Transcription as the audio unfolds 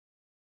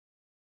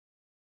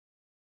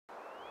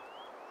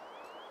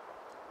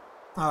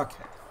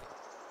Okay.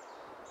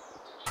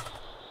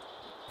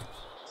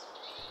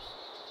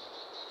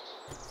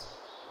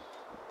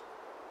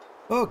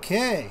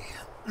 Okay.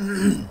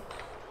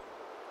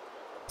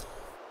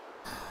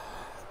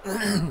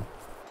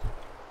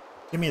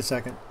 Give me a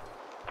second.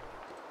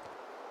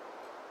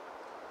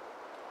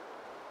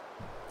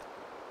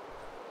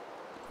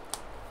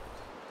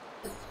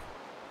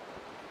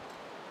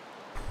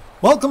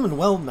 Welcome and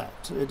well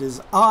met. It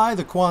is I,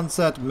 the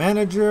Quonset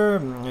Manager,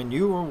 and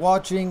you are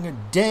watching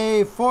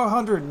day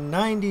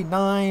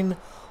 499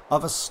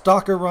 of a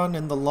stalker run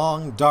in the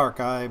long dark.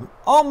 I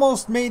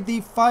almost made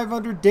the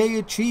 500-day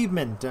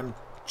achievement. I'm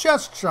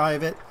just shy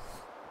of it.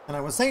 And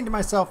I was saying to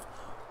myself,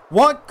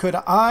 what could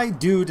I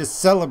do to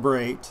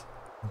celebrate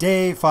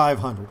day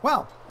 500?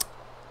 Well,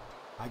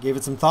 I gave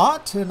it some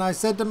thought, and I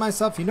said to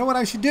myself, you know what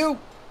I should do?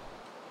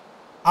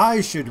 I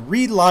should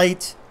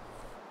relight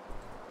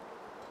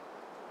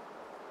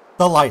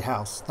the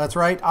lighthouse. That's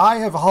right. I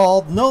have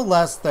hauled no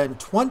less than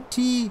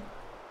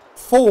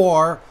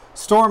 24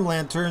 storm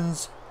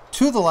lanterns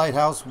to the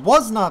lighthouse.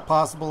 Was not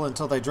possible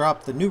until they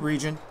dropped the new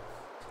region.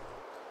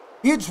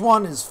 Each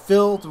one is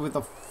filled with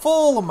a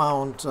full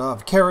amount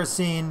of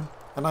kerosene,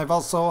 and I've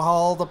also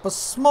hauled up a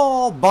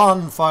small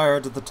bonfire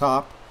to the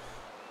top,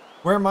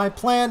 where my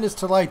plan is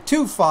to light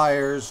 2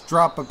 fires,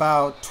 drop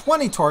about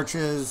 20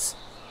 torches,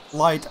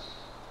 light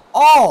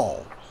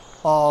all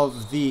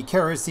of the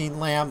kerosene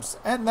lamps,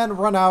 and then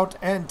run out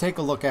and take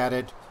a look at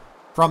it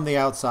from the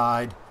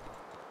outside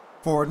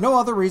for no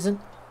other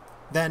reason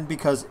than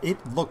because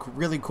it looked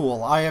really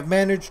cool. I have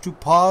managed to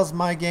pause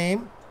my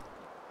game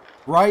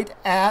right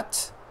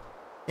at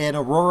an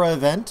Aurora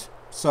event,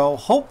 so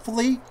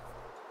hopefully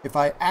if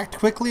I act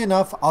quickly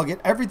enough, I'll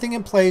get everything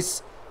in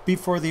place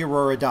before the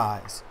Aurora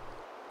dies.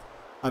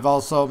 I've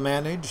also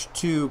managed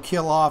to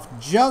kill off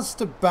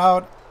just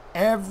about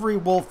every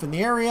wolf in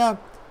the area,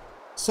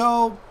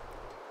 so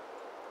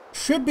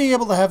should be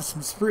able to have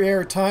some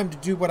spare time to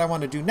do what I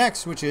want to do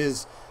next, which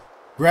is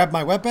grab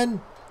my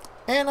weapon,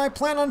 and I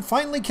plan on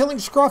finally killing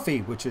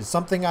Scruffy, which is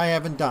something I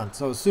haven't done.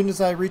 So as soon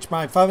as I reach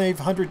my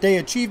 500-day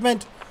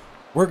achievement,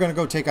 we're going to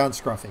go take on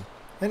Scruffy.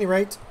 At any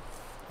rate,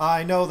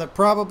 I know that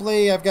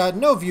probably I've got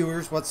no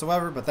viewers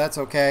whatsoever, but that's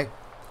okay.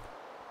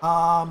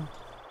 I'm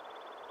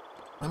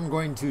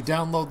going to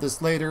download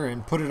this later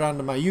and put it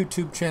onto my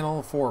YouTube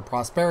channel for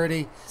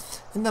prosperity.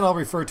 And then I'll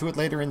refer to it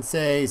later and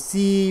say,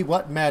 see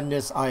what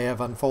madness I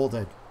have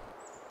unfolded.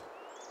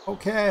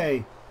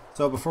 Okay,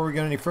 so before we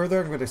go any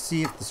further, I'm going to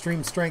see if the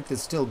stream strength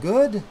is still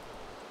good.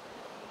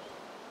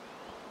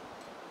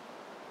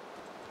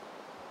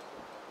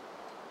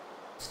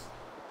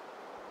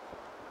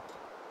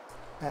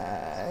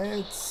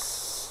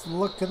 It's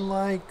looking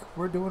like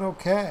we're doing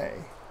okay.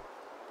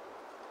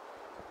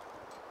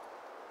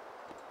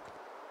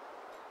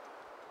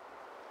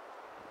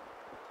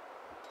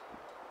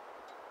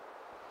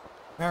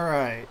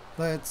 Alright,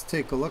 let's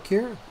take a look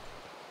here.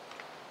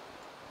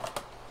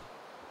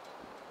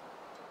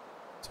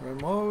 Turn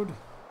mode.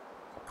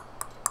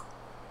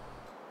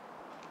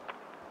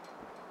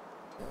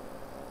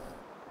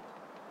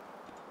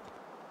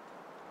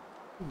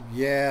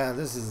 Yeah,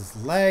 this is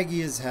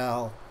laggy as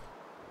hell.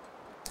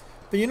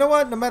 But you know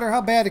what? No matter how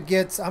bad it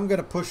gets, I'm going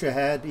to push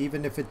ahead,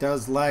 even if it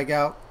does lag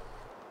out.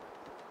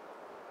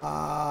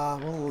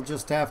 We'll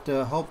just have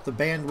to hope the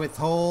bandwidth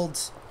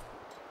holds,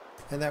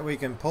 and that we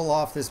can pull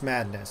off this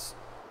madness.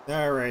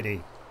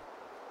 Alrighty.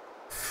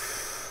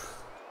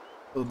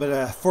 A little bit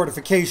of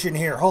fortification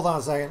here. Hold on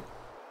a second.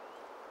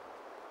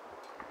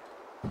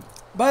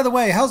 By the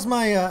way, how's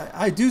my...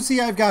 I do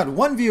see I've got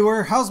 1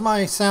 viewer. How's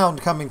my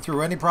sound coming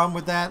through? Any problem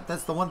with that?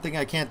 That's the one thing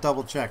I can't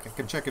double check. I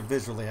can check it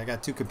visually. I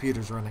got 2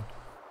 computers running.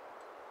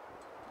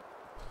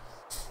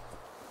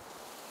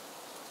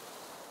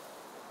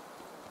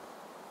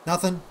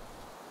 Nothing?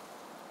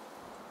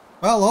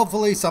 Well,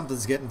 hopefully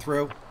something's getting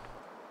through.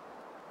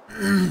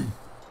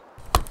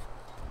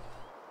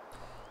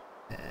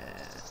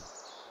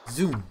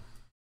 Zoom.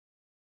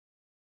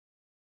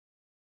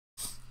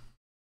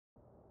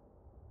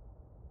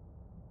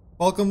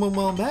 Welcome and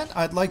well met.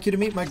 I'd like you to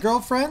meet my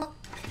girlfriend.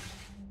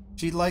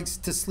 She likes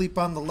to sleep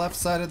on the left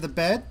side of the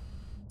bed,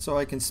 so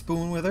I can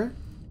spoon with her.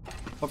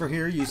 Over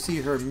here you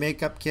see her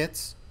makeup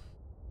kits.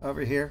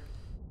 Over here.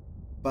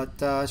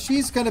 But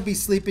she's going to be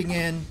sleeping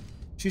in.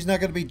 She's not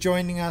going to be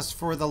joining us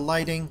for the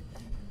lighting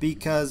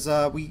because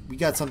we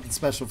got something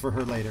special for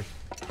her later.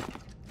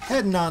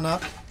 Heading on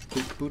up.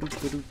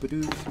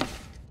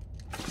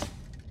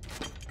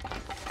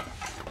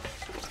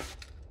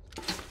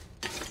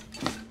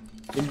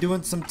 Been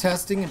doing some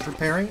testing and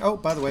preparing. Oh,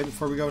 by the way,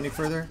 before we go any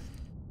further.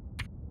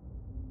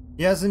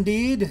 Yes,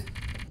 indeed.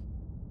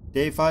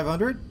 Day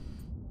 500.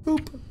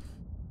 Boop.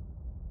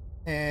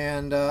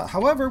 And,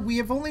 however, we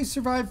have only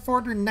survived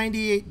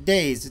 498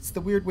 days. It's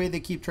the weird way they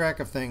keep track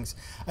of things.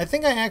 I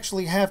think I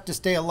actually have to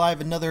stay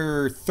alive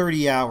another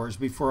 30 hours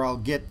before I'll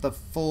get the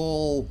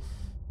full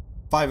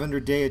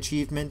 500-day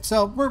achievement.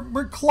 So,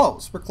 we're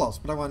close. We're close,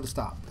 but I wanted to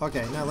stop.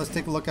 Okay, now let's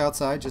take a look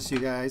outside just so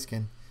you guys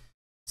can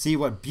see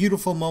what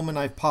beautiful moment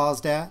I've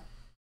paused at.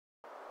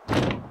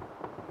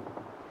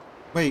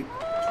 Wait.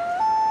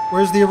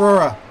 Where's the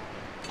aurora?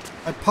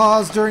 I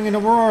paused during an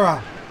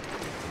aurora.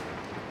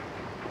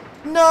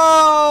 No!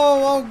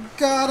 Oh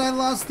God, I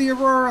lost the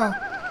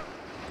aurora.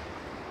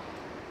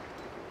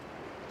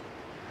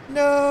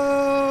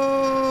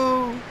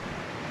 No!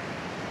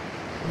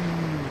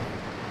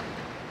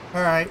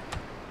 All right.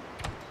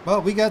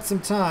 Well, we got some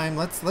time.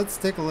 Let's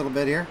take a little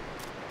bit here.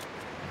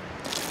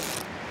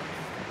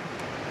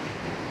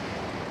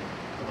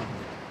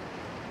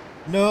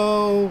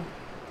 No.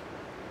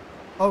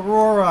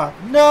 Aurora.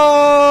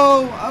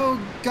 No! Oh,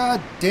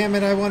 God damn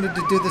it. I wanted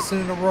to do this in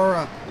an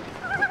aurora.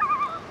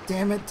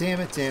 Damn it, damn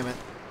it, damn it.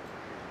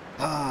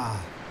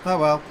 Ah. Oh,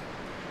 well.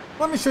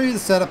 Let me show you the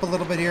setup a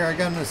little bit here. I'm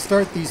going to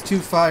start these 2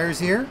 fires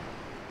here.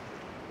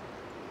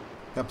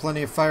 Got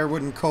plenty of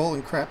firewood and coal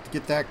and crap to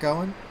get that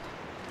going.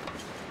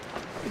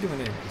 What are you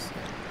doing anyways?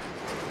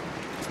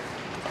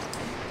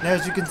 And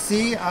as you can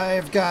see,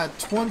 I've got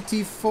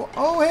 24...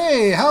 Oh,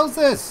 hey! How's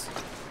this?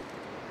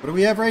 What do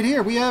we have right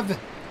here? We have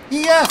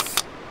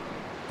EF!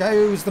 Guy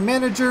who's the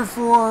manager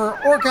for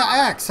Orca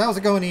Axe. How's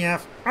it going,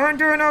 EF? I'm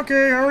doing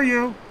okay. How are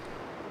you?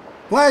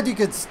 Glad you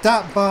could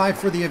stop by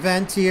for the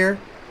event here.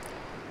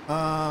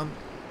 You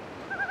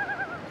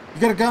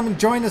gonna come and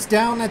join us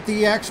down at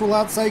the actual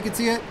outside? You can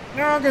see it?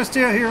 No, I'm gonna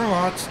stay out here and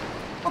watch.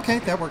 Okay,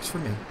 that works for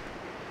me.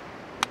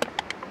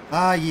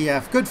 Ah,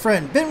 EF. Good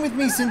friend. Been with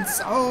me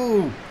since,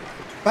 oh,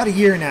 about a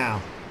year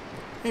now.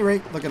 Hey,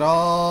 Ray, look at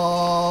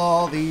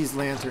all these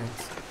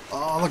lanterns.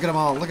 Oh, look at them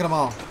all. Look at them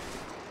all.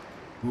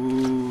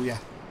 Ooh, yeah.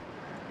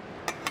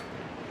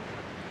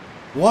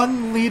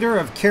 1 liter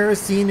of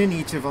kerosene in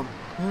each of them.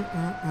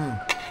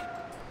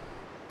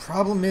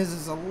 Problem is,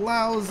 it's a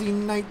lousy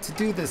night to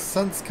do this.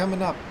 Sun's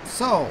coming up.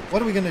 So,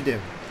 what are we going to do?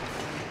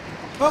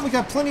 Well, we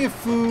got plenty of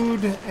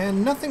food,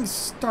 and nothing's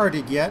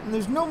started yet, and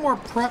there's no more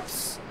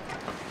preps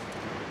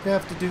to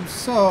have to do.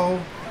 So,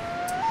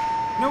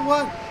 you know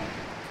what?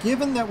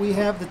 Given that we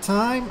have the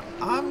time,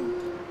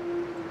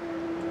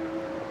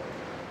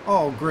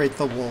 Oh, great,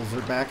 the wolves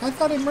are back. I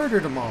thought I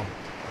murdered them all.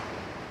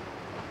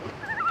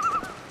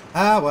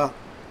 Ah, well.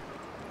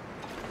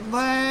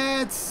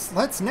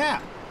 Let's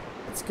nap.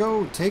 Let's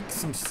go take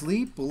some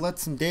sleep. We'll let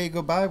some day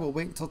go by. We'll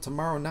wait until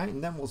tomorrow night,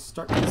 and then we'll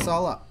start this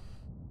all up.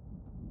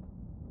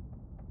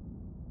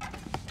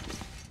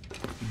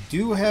 We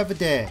do have a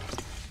day.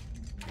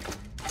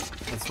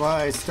 That's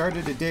why I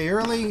started a day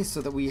early,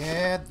 so that we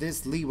had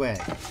this leeway.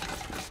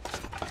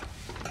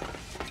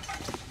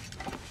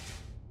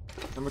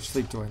 How much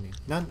sleep do I need?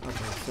 None?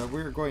 Okay, so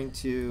we're going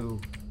to...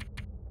 You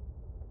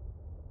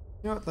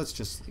know what? Let's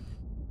just sleep.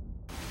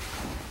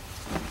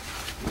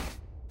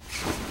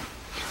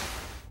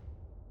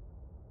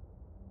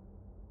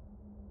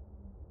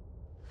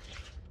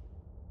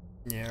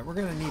 Yeah, we're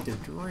gonna need to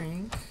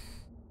drink.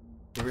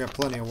 Yeah, we got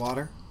plenty of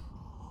water.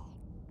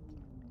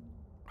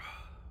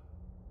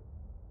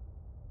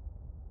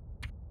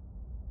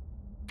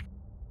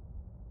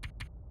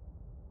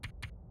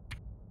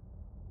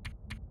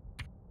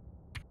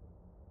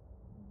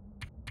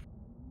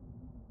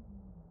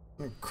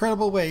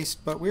 Incredible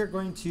waste, but we're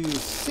going to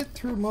sit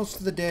through most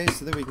of the day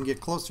so that we can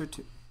get closer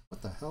to...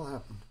 What the hell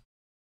happened?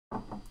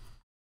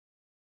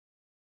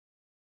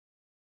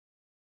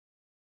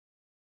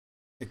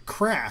 It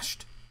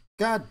crashed.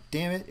 God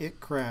damn it,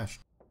 it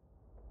crashed.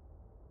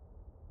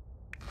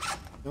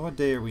 Now what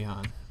day are we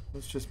on?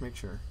 Let's just make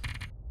sure.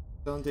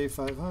 Still on day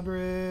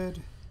 500.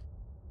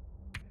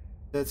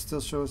 That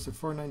still shows us at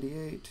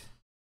 498.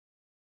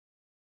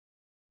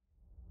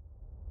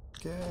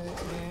 Okay,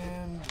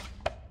 and...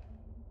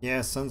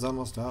 Yeah, sun's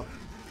almost up.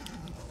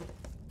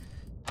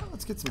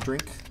 Let's get some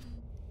drink.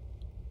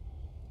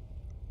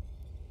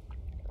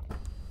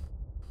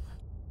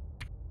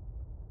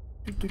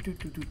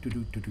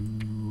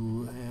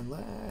 And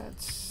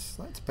let's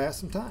pass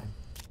some time.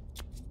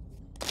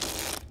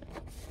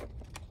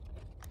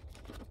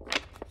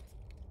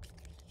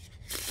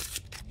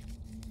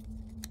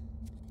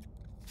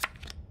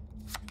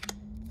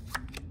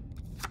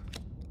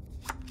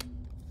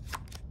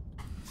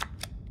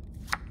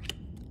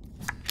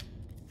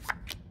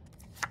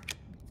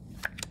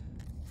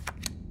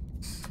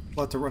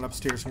 We'll have to run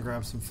upstairs and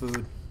grab some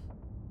food.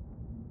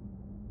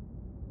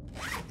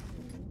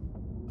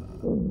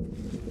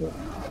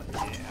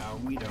 Yeah,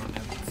 we don't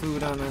have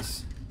food on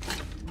us.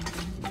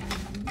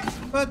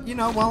 But, you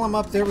know, while I'm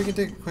up there, we can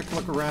take a quick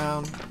look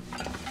around.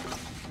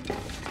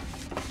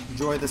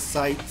 Enjoy the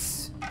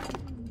sights.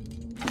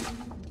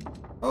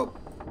 Oh,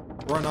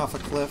 run off a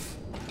cliff.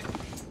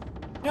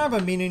 You know, I've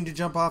been meaning to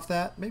jump off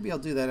that. Maybe I'll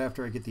do that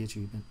after I get the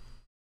achievement.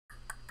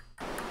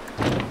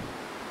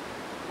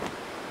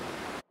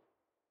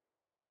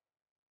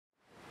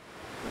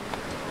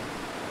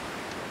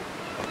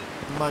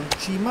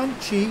 Munchy,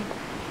 munchy.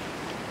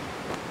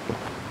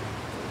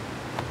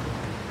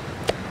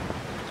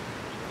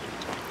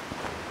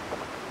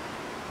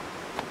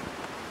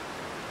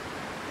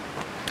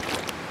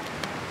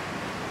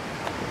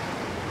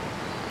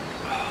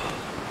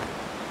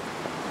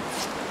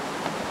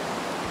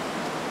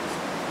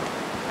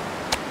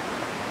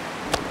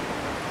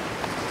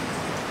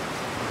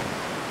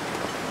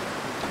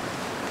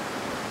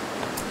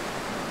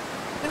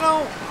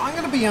 know, I'm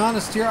going to be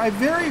honest here. I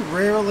very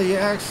rarely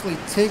actually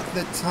take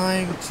the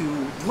time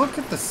to look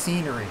at the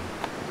scenery.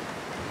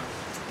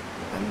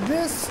 And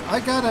this, I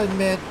gotta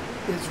admit,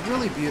 is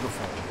really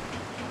beautiful.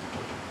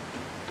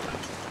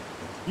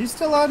 You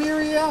still out here,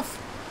 EF?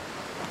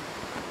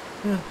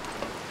 Yeah.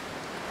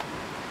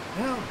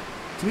 Well,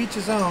 to each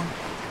his own.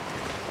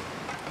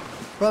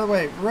 By the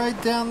way,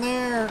 right down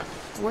there,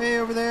 way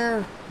over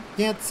there,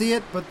 can't see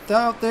it, but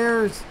out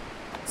there's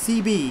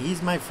CB.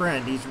 He's my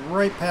friend. He's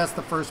right past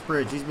the first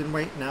bridge. He's been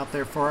waiting out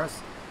there for us.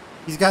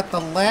 He's got the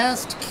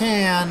last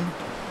can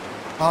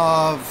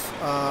of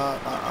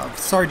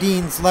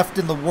sardines left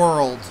in the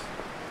world.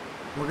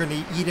 We're going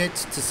to eat it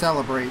to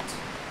celebrate.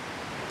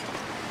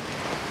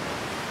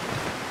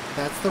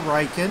 That's the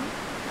Riken.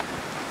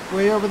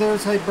 Way over there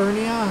is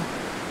Hibernia.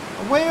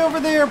 Way over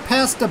there,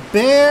 past a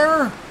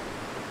bear,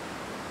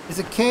 is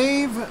a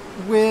cave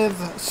with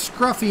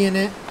Scruffy in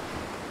it.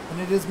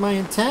 And it is my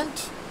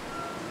intent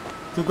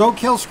to go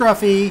kill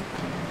Scruffy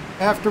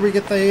after we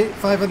get the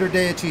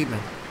 500-day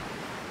achievement.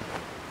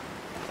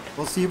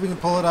 We'll see if we can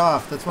pull it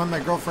off. That's why my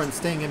girlfriend's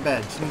staying in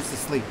bed. She needs to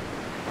sleep.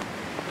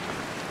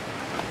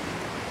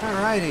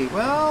 Alrighty,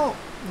 well,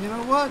 you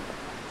know what?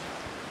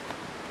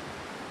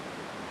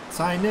 It's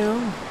high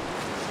noon.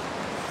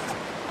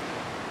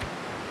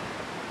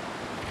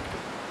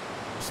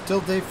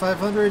 Still day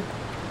 500.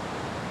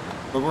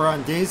 But we're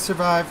on days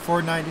survived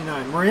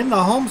 499. We're in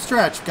the home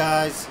stretch,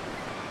 guys.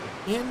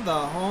 In the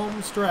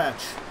home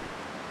stretch.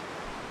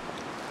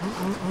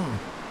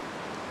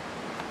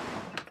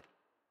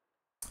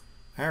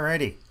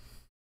 Alrighty.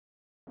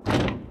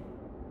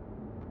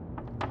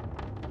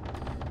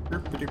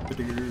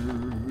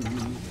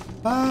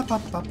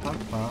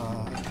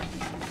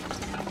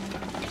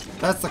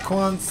 That's the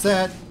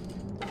Quonset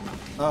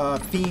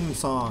theme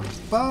song.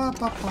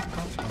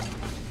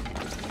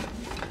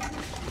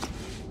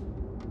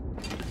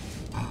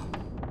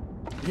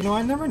 You know,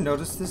 I never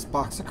noticed this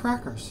box of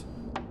crackers.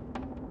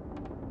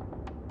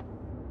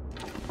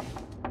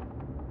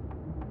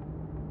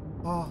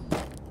 Oh.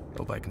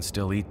 Hope I can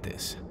still eat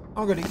this.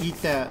 I'm gonna eat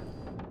that.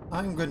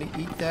 I'm gonna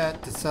eat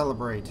that to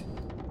celebrate.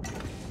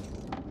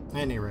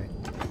 Any rate.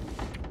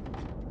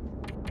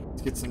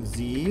 Let's get some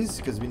Z's,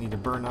 because we need to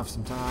burn off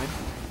some time.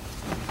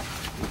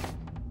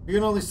 You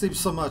can only sleep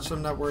so much, so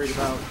I'm not worried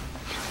about...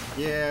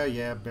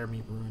 Yeah, bear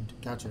meat ruined.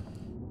 Gotcha.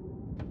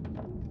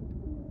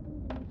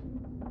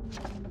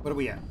 What are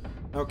we at?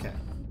 Okay.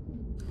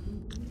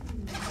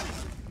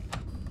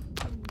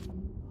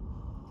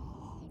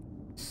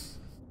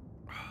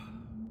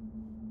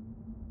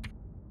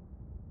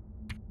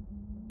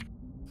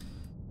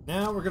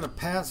 Now we're gonna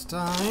pass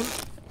time.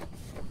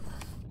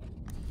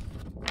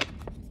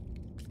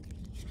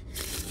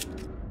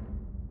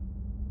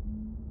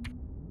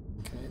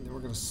 Okay, and then we're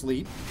gonna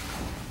sleep.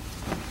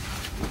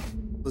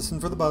 Listen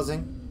for the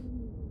buzzing.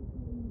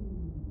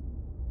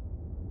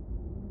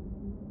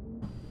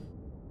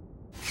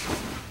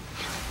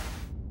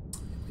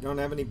 We don't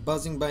have any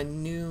buzzing by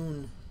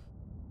noon.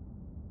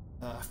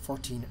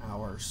 14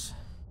 hours.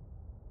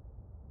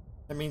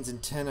 That means in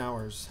 10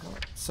 hours.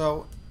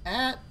 So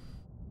at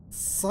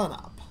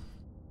sunup,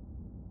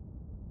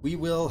 we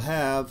will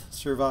have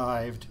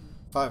survived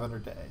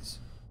 500 days.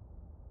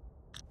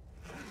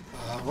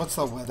 What's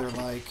the weather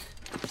like?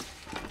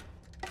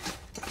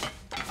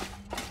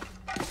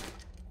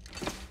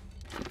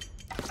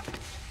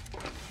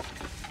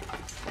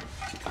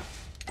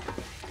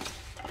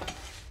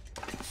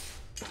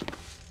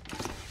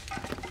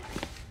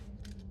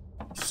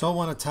 So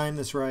want to time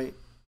this right.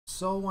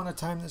 So want to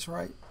time this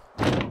right.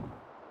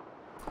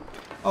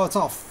 Oh, it's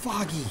all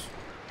foggy.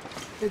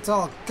 It's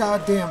all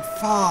goddamn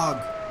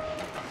fog.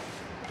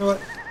 You know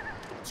what?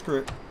 Screw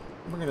it.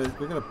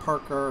 We're gonna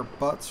park our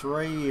butts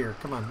right here.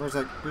 Come on, where's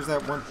that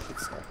one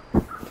pixel?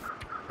 There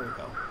we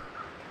go.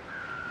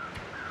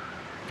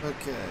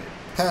 Okay.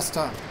 Pass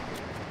time.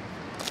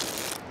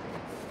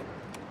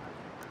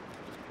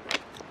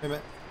 Wait a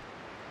minute.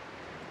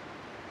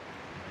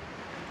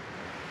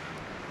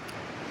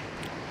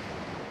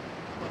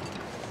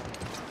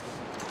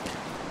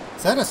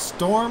 Is that a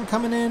storm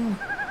coming in?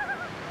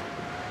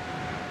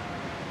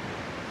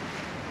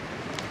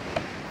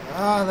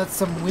 Ah, that's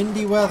some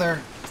windy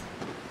weather.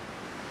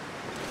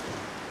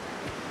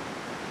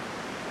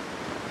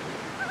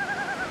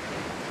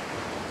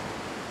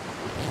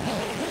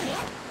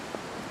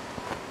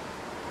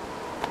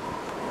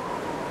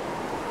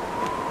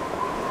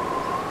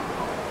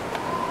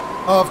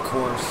 Of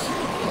course.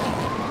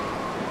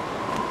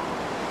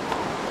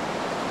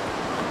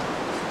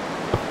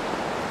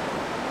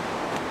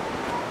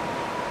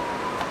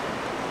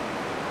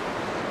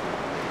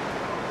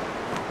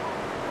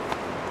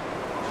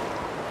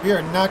 We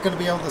are not going to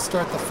be able to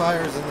start the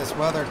fires in this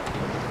weather.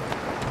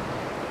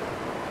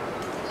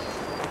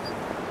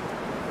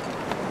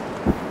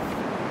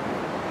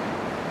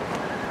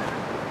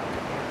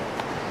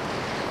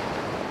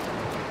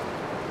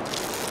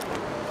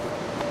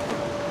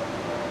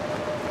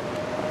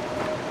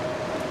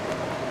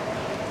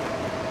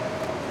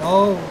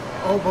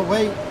 Oh, but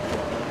wait.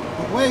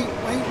 But wait.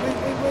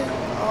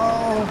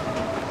 Oh.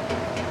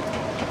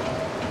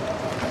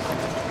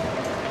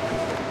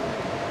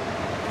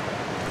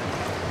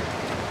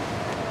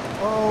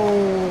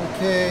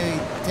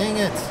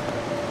 it.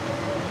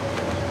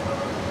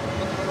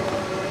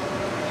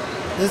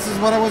 This is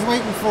what I was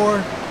waiting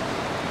for.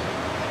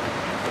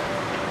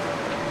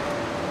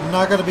 I'm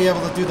not going to be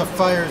able to do the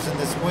fires in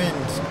this wind.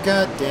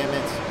 God damn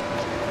it.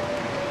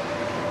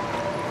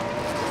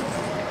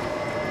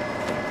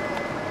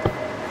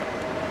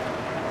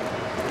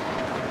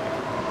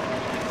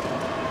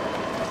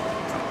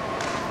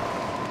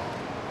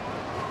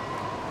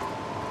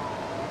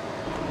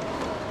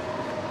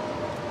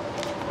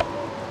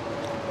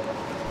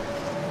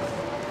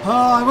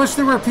 Oh, I wish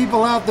there were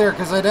people out there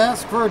because I'd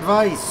ask for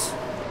advice.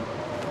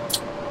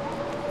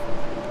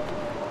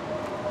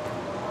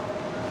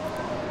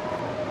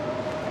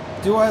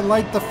 Do I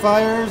light the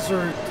fires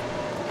or...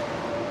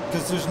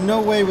 Because there's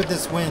no way with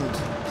this wind.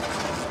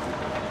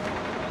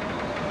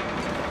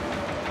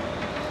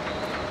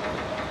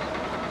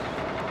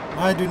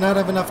 I do not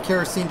have enough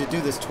kerosene to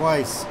do this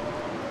twice.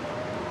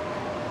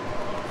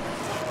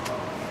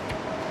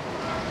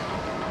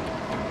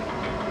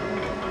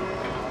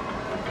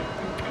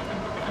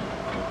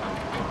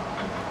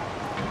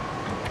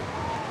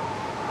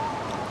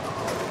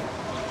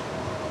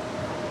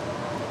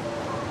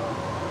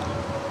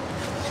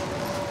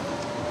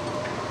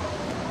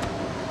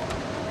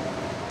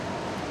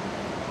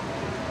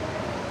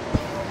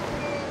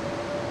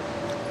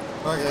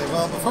 Okay,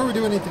 well, before we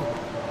do anything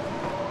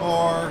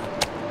more,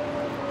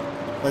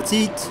 let's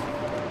eat.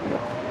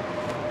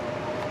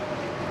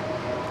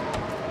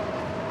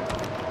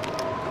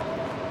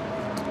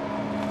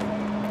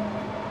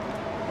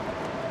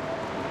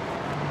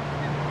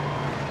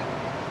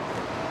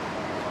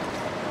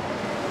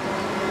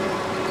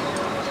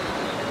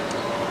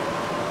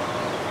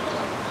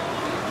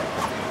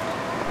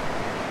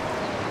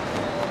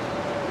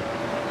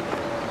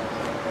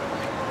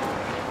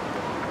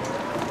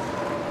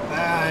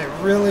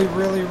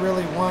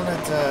 Really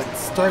wanted to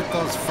start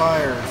those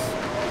fires.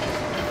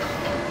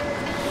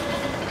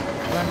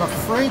 But I'm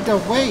afraid to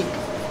wait.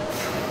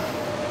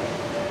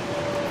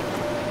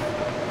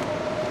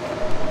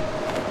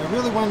 I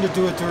really wanted to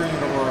do it during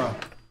Aurora.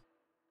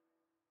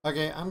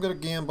 Okay, I'm gonna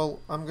gamble.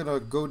 I'm gonna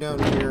go down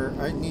here.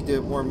 I need to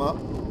warm up.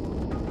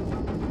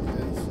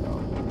 Okay, so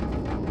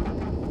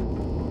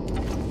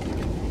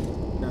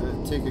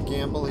gonna take a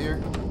gamble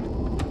here.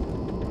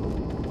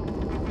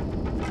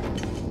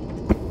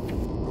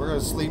 We're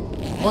gonna sleep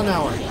 1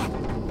 hour.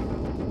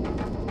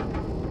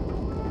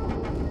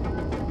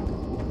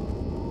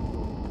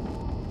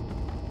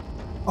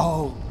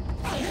 Oh.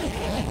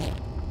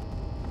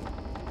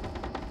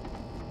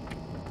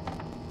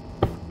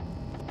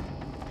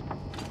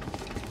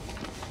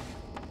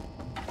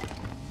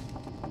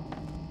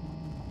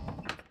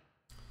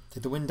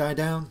 Did the wind die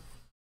down?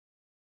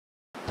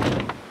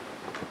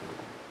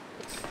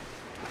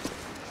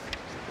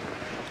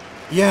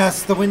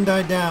 Yes, the wind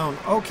died down.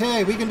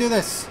 Okay, we can do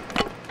this.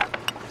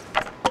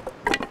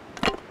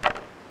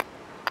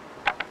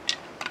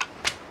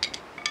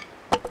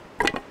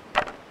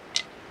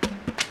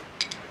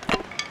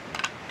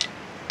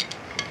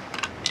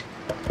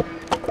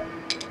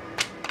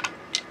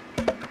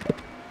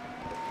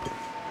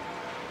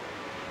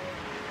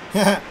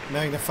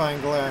 Magnifying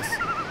glass.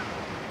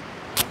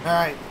 All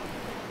right.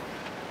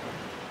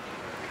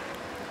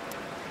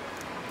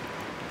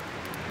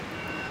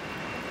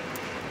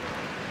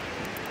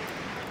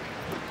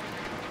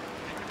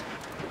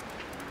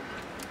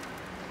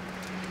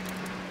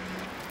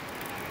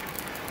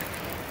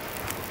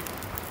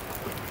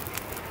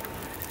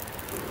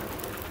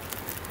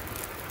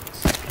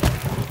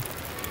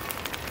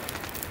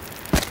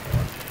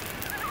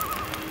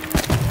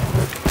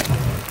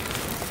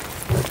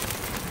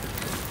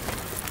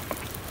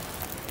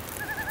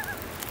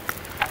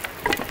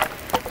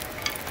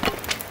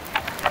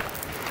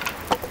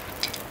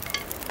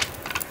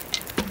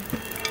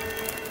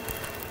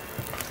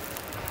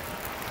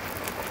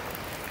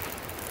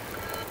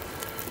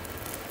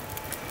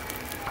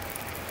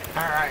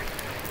 Alright.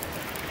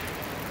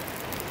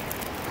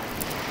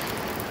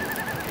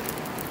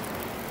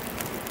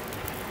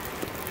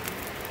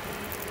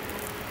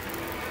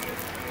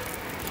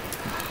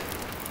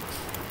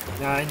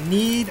 Now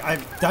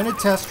I've done a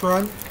test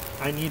run.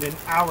 I need an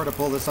hour to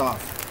pull this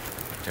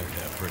off. Turned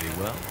out pretty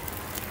well.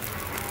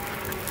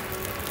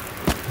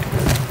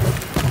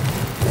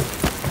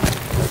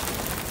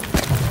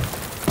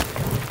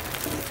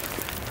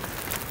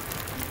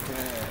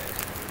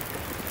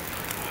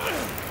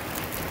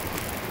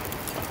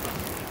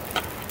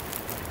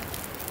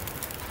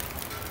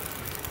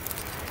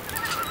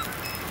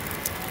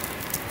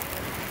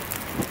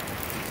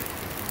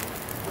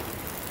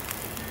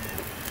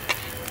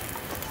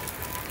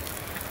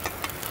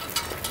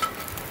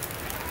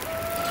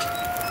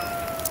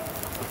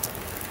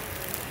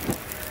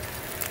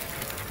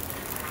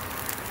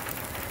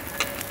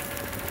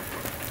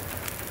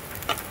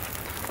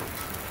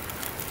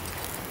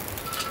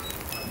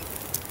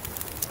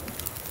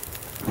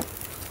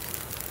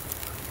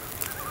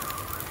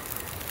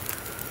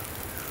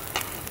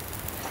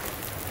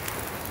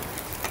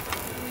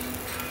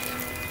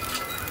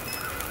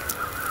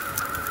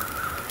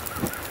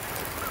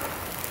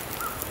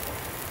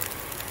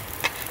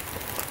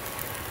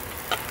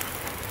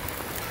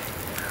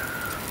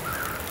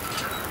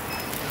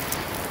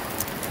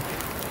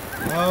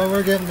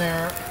 we're getting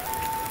there.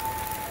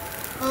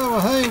 Oh,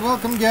 hey,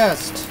 welcome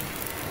guest.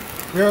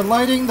 We are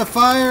lighting the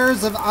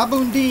fires of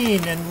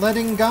Abundin and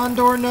letting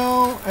Gondor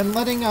know, and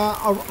letting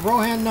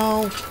Rohan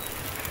know.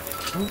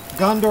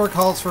 Gondor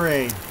calls for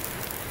aid.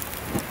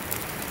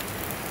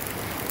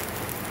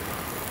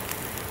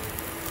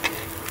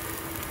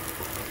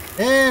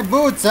 Hey,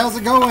 Boots, how's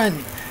it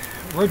going?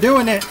 We're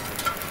doing it.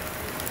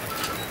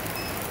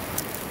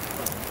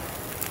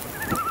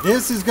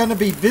 This is going to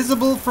be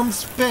visible from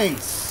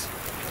space.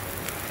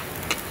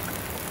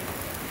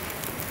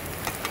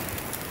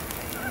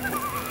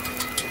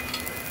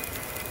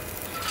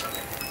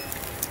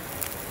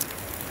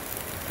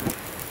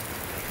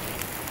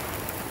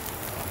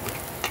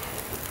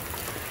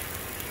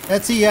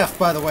 That's EF,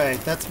 by the way.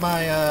 That's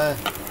my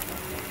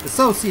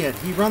associate.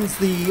 He runs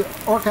the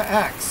Orca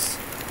X.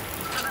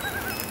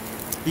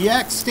 The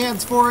X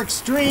stands for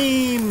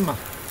Extreme.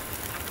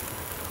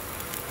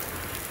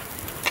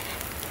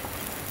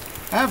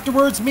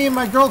 Afterwards, me and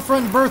my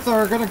girlfriend Bertha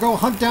are gonna go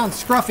hunt down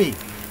Scruffy.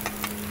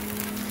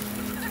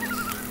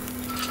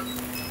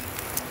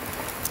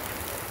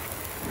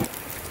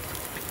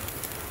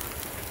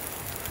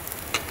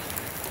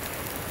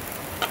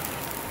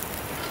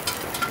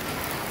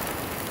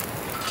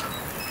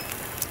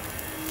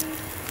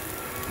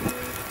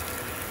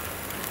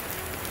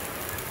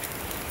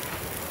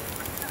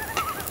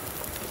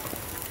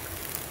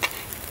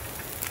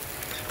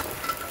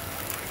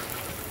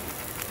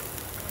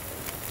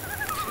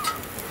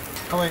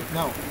 Oh wait,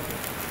 no.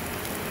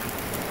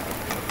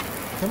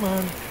 Come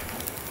on.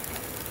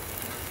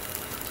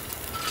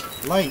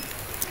 Light.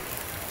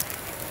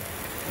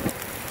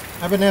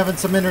 I've been having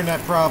some internet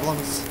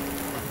problems.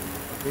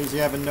 In case you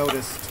haven't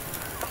noticed.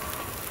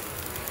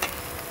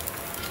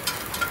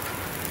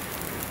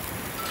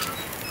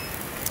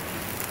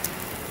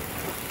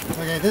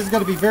 Okay, this is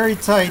going to be very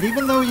tight.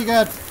 Even though you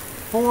got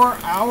 4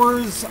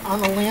 hours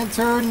on the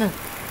lantern,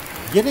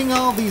 getting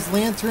all these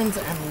lanterns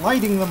and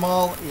lighting them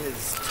all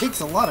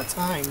takes a lot of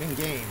time in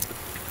game.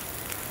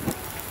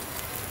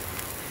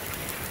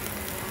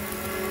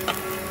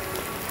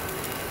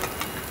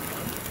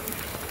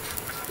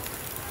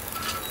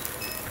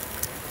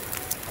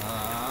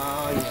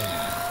 Oh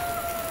yeah.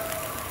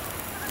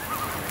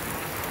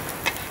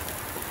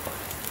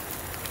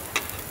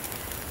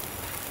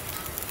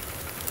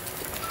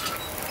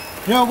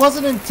 You know, it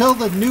wasn't until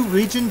the new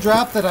region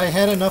dropped that I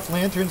had enough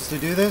lanterns to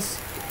do this.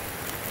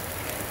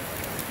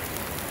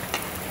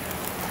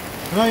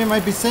 I know you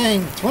might be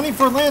saying,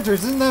 24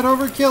 lanterns, isn't that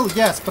overkill?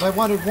 Yes, but I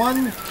wanted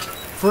one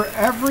for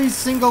every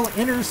single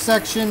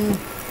intersection,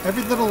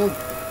 every little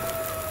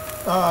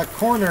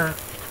corner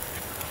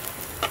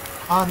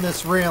on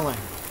this railing.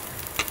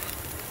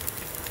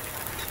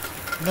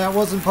 And that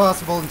wasn't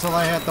possible until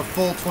I had the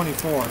full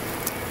 24.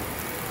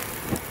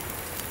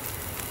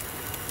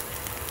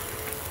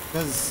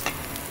 Because,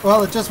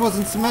 well, it just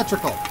wasn't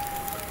symmetrical.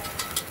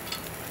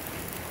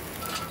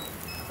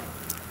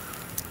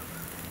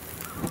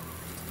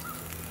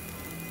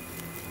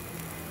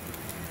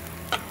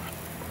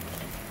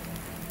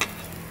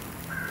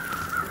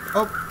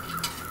 Oh.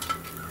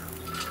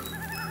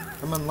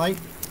 Come on, light.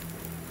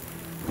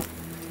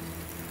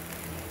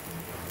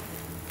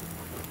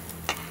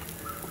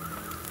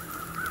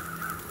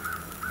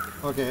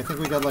 Okay, I think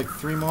we got like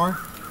 3 more.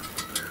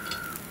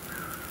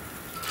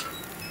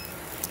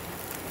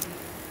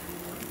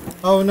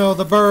 Oh no,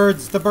 the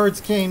birds! The birds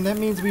came. That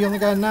means we only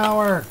got an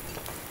hour.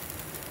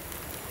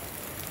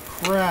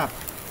 Crap.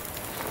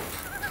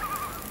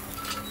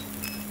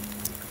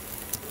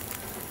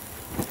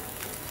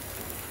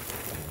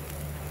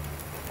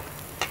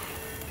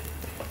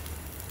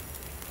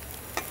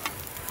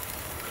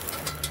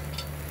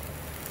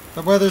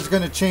 The weather's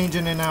gonna change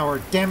in an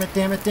hour. Damn it,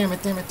 damn it, damn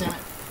it, damn it, damn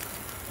it.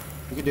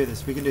 We can do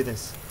this, we can do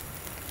this.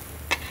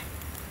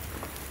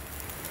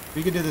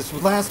 We can do this.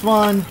 Last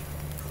one.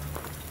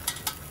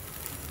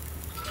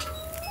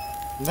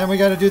 And then we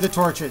gotta do the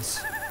torches.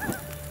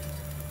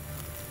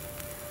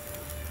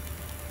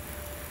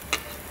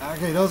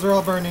 Okay, those are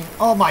all burning.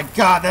 Oh my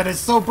god, that is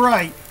so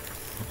bright!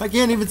 I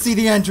can't even see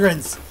the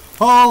entrance.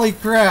 Holy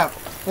crap.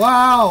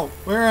 Wow,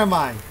 where am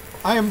I?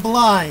 I am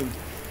blind.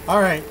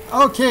 Alright,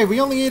 okay,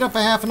 we only ate up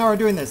a half an hour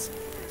doing this.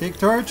 Take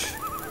torch.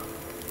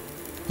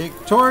 Take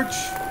torch.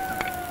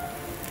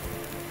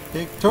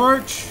 Take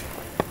torch.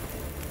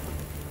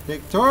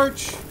 Take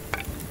torch.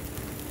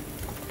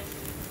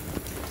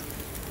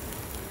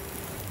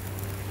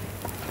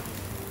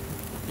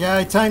 Yeah,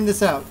 I timed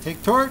this out.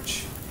 Take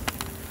torch.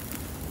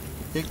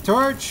 Take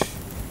torch.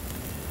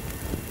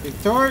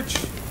 Take torch.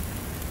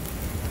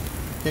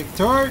 Take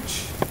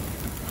torch.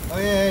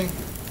 Okay.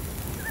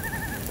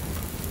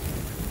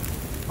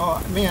 Oh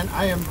man,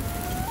 I am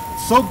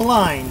so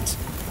blind.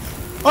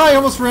 Oh, I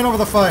almost ran over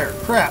the fire.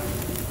 Crap.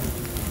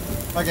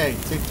 Okay,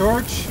 take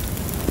torch.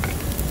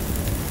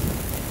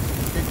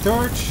 Take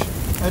torch.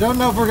 I don't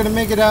know if we're gonna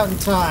make it out in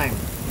time.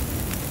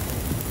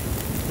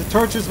 The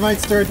torches might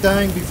start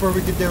dying before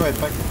we can do it,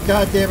 but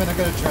god damn it, I'm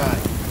gonna try.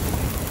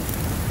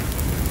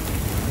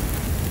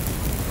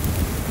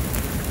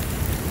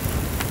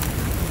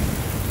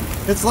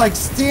 It's like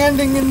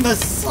standing in the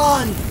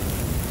sun.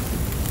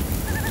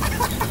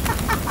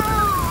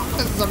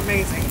 This is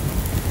amazing.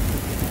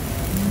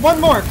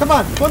 One more, come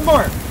on, one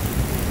more.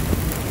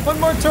 One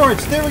more torch,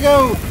 there we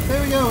go.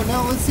 There we go,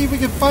 now let's see if we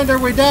can find our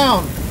way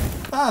down.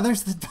 Ah,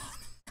 there's the...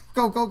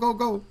 Go, go, go,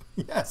 go.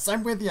 Yes,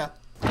 I'm with ya.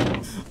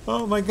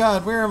 Oh my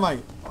god, where am I?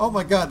 Oh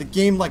my god, the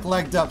game like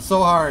lagged up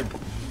so hard.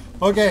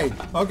 Okay,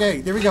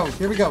 okay, there we go,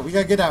 here we go. We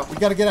gotta get out, we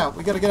gotta get out,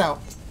 we gotta get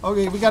out.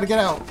 Okay, we gotta get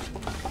out.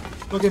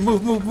 Okay,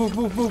 move, move, move,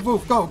 move, move,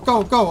 move. Go,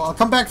 go, go. I'll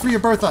come back for you,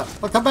 Bertha.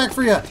 I'll come back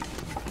for you.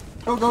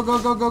 Go, go, go,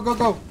 go, go, go,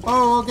 go.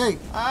 Oh, okay.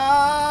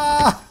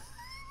 Ah!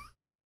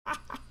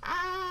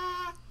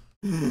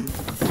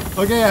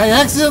 Okay, I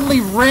accidentally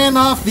ran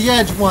off the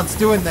edge once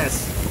doing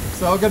this.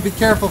 So I'm gonna be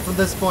careful from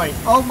this point.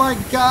 Oh my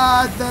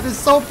god, that is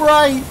so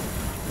bright.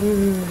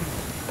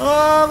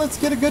 Let's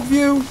get a good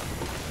view.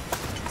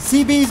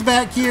 CB's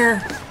back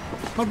here.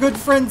 My good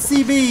friend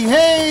CB.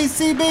 Hey,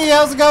 CB,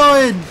 how's it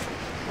going?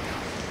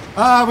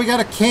 We got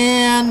a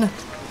can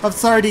of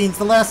sardines.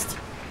 The last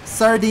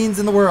sardines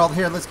in the world.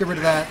 Here, let's get rid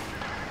of that.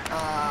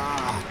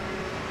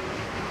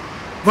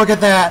 Look at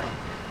that.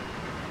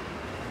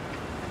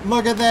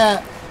 Look at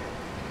that.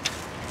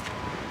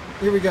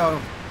 Here we go.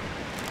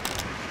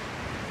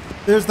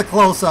 There's the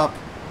close-up.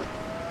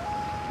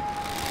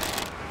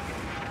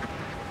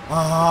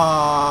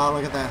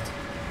 Look at that.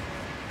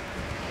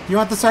 You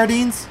want the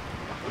sardines?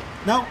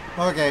 No?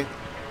 Okay.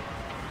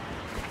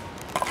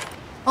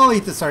 I'll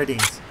eat the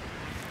sardines.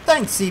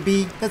 Thanks,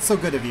 CB. That's so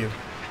good of you.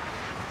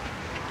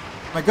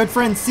 My good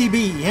friend CB,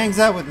 he hangs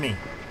out with me.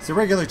 He's a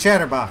regular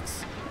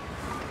chatterbox.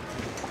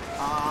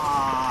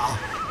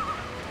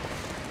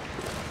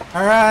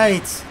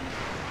 Alright.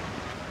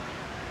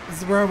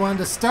 This is where I wanted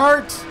to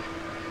start.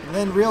 And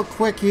then real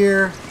quick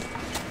here.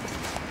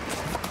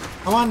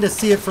 I wanted to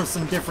see it from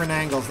some different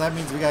angles. That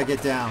means we gotta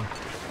get down.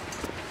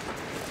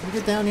 Can we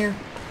get down here?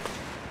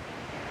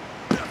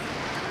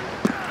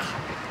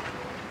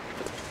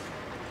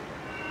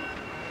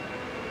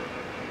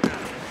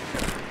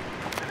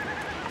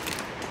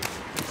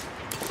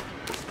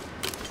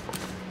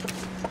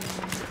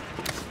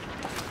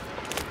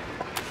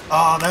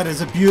 Oh, that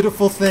is a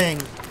beautiful thing.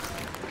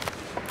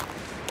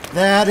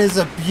 That is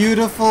a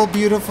beautiful,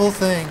 beautiful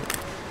thing.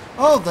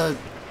 Oh, the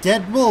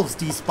dead wolves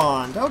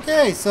despawned.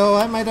 Okay, so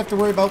I might have to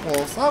worry about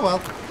wolves. Oh,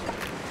 well.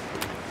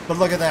 But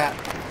look at that.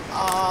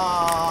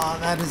 Ah,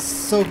 that is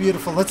so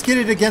beautiful. Let's get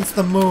it against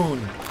the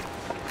moon.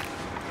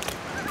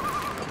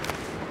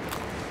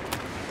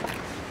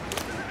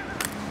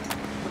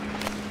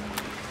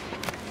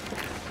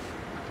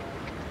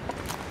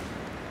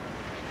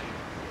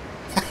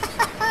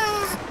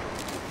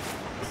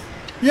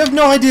 You have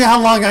no idea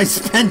how long I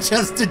spent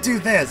just to do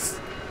this.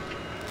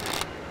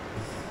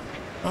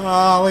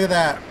 Oh, look at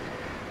that.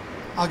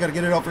 I gotta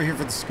get it over here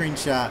for the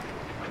screenshot.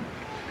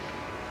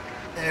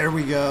 There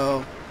we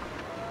go.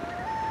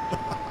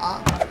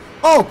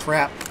 Oh,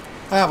 crap.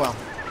 Ah, well.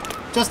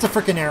 Just a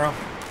frickin' arrow.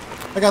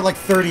 I got like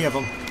 30 of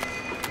them.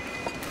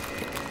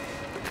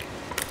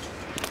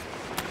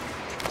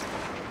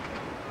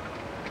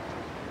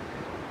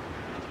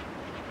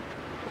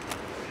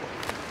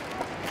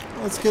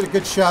 Let's get a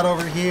good shot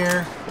over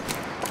here.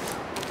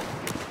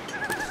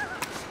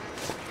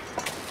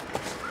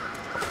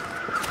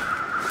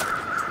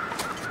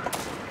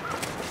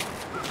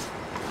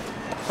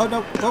 Oh,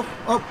 no. Oh,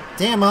 oh.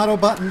 Damn auto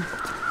button.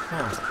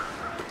 Oh.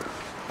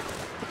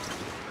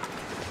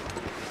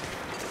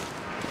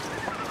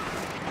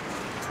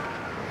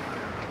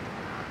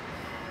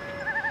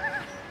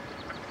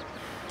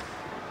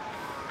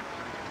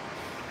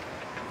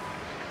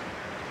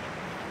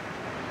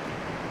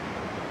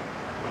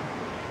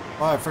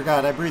 Oh, I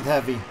forgot. I breathe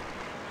heavy.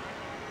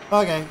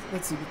 Okay,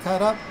 let's see. We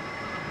caught up.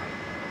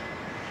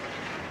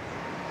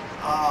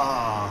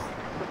 Ah.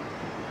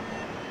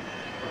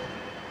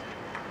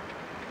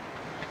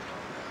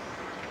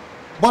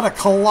 What a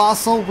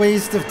colossal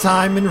waste of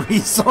time and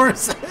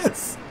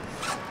resources.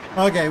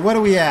 Okay, what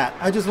are we at?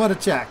 I just want to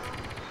check.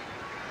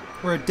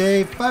 We're at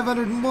day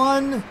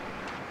 501.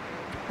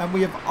 And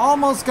we have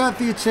almost got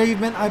the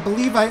achievement. I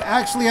believe I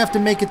actually have to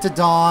make it to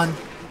dawn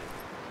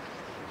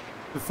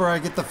before I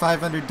get the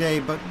 500 day,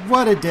 but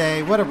what a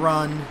day, what a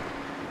run.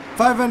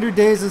 500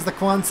 days as the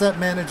Quonset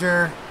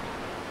manager.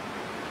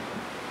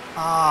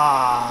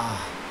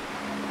 Ah.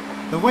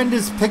 The wind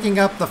is picking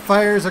up, the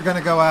fires are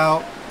gonna go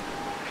out.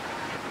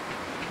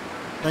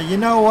 Now you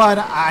know what?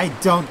 I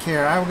don't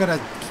care. I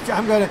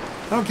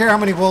don't care how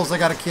many wolves I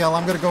gotta kill.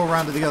 I'm gonna go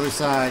around to the other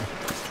side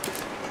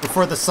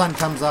before the sun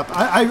comes up.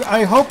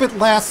 I hope it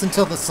lasts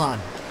until the sun.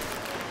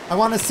 I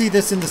want to see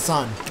this in the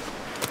sun.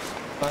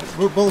 But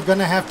we're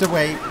gonna have to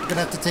wait. We're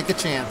gonna have to take a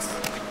chance.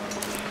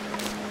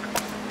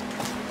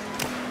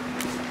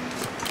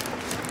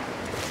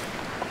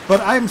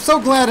 But I'm so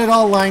glad it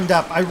all lined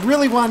up. I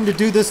really wanted to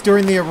do this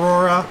during the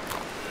Aurora.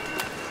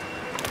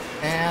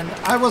 And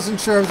I wasn't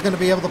sure I was going to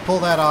be able to pull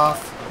that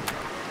off.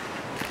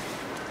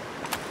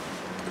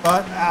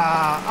 But,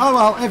 oh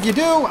well, if you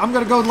do, I'm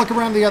going to go look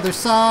around the other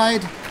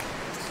side.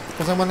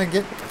 Because I want to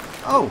get...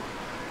 Oh,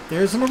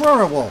 there's an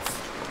Aurora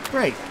wolf.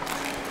 Great.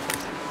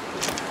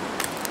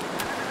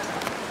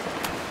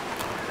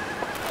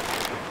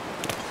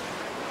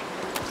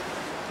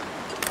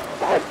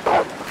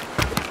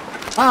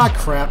 Ah,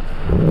 crap.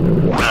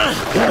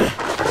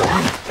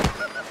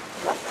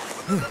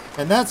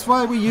 And that's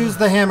why we use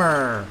the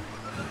hammer.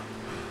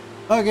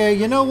 Okay,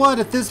 you know what?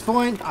 At this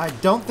point, I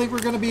don't think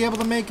we're going to be able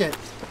to make it.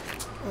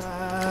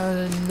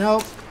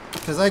 Nope.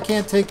 Because I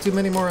can't take too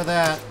many more of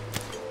that.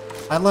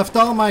 I left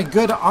all my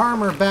good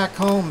armor back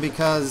home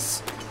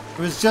because it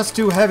was just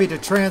too heavy to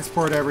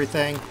transport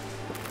everything.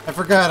 I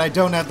forgot I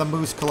don't have the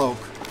moose cloak.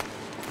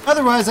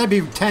 Otherwise, I'd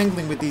be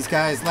tangling with these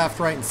guys left,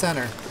 right, and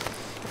center.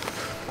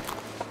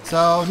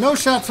 So, no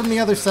shot from the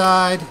other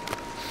side.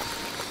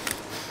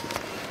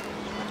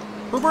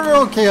 But we're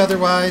okay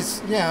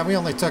otherwise. Yeah, we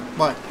only took,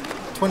 what,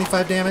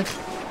 25 damage?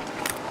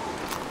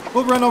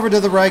 We'll run over to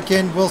the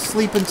Riken. We'll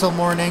sleep until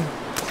morning.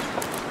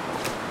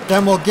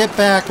 Then we'll get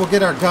back, we'll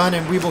get our gun,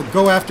 and we will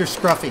go after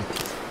Scruffy.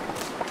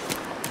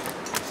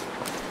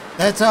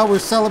 That's how we're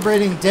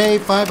celebrating day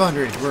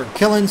 500. We're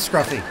killing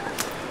Scruffy.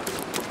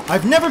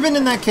 I've never been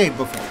in that cave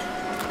before.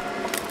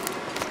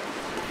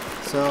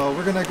 So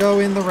we're going to go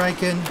in the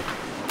Riken.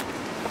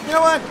 You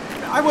know what?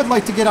 I would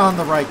like to get on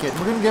the Riken.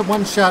 We're going to get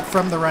one shot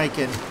from the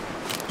Riken.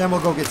 Then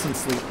we'll go get some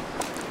sleep.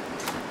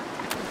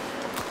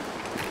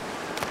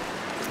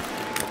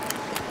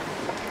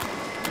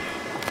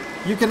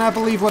 You cannot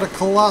believe what a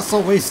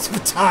colossal waste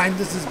of time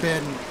this has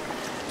been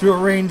to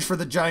arrange for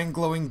the giant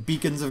glowing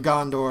beacons of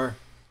Gondor.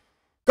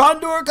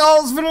 Gondor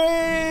calls for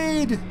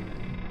aid!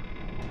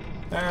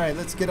 Alright,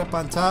 let's get up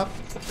on top.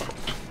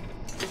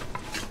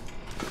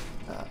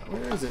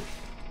 Where is it?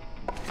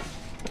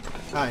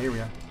 Ah, here we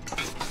are.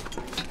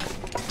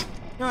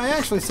 You know, I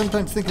actually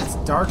sometimes think it's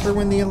darker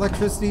when the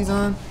electricity's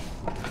on.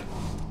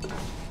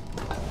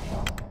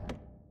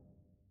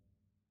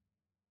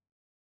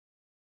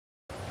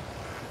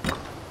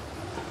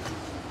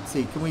 Let's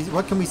see,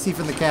 what can we see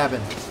from the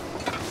cabin?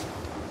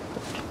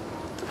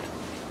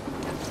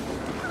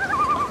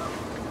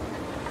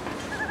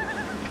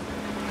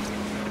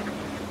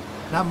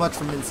 Not much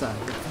from inside.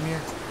 From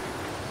here.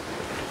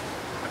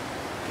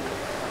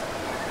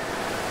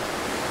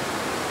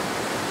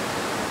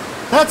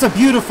 That's a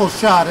beautiful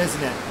shot,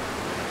 isn't it?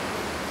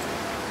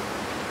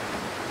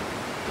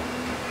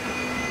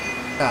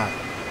 God.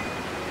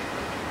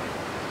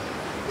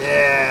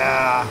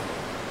 Yeah.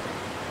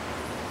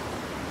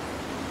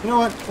 You know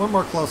what? One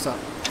more close-up.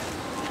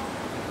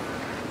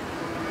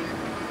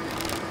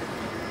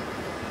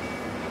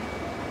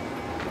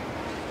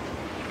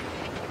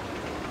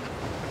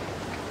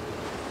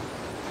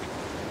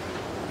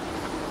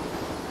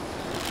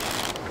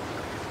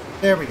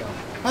 There we go.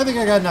 I think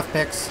I got enough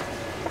pics.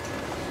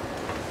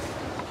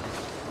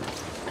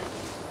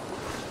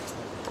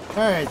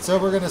 Alright, so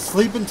we're going to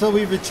sleep until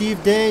we've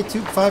achieved day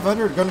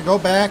 500. We're going to go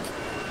back,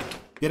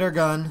 get our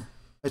gun.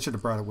 I should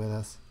have brought it with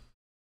us.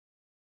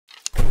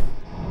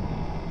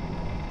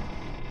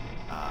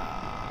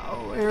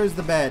 Where's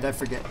the bed? I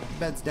forget. The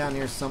bed's down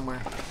here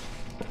somewhere.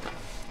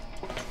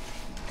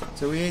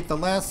 So we ate the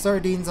last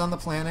sardines on the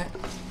planet.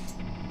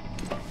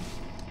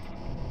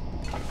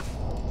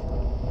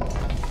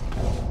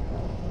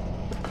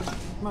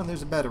 Come on,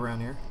 there's a bed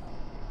around here.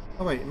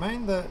 Oh wait, am I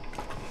in the...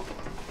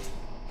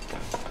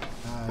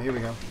 here we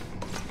go.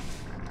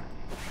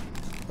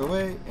 Go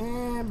away,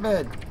 and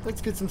bed.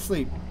 Let's get some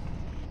sleep.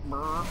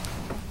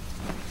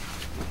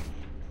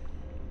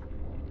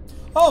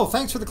 Oh,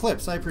 thanks for the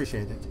clips. I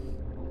appreciate it.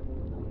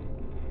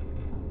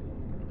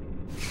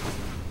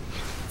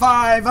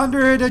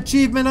 500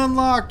 achievement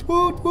unlocked.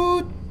 Woot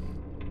woot.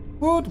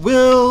 Woot,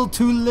 will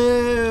to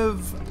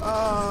live.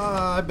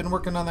 I've been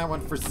working on that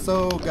one for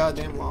so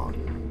goddamn long.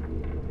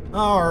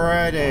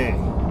 Alrighty.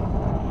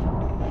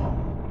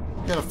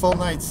 Got a full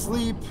night's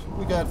sleep.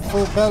 We got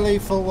full belly,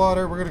 full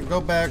water. We're gonna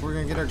go back. We're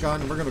gonna get our gun.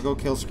 And we're gonna go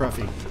kill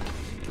Scruffy.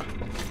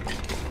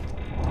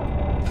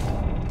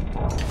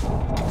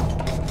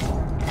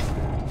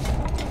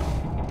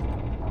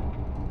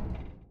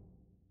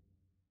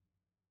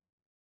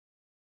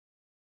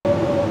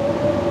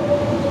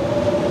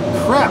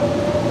 Crap.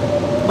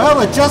 Well,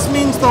 it just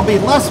means there'll be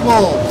less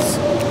wolves.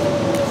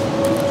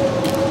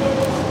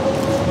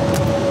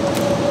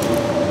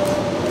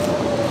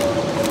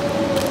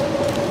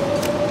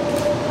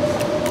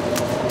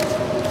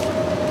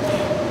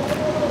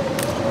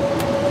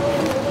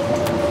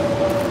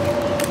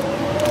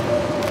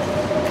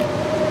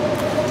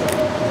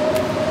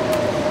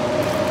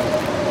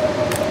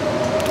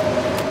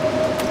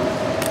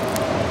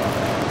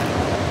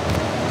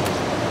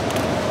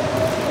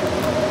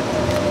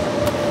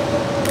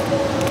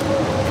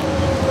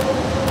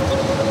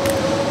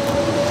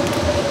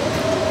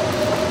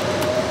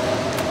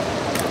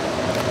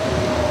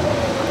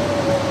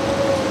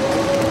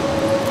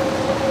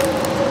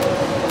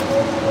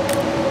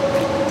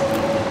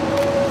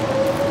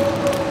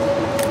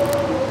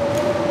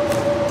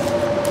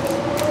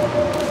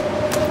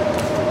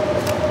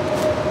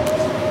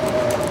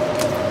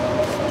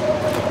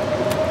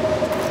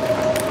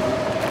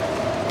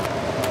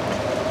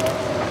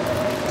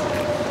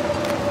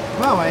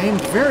 Wow, I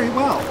aimed very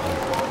well,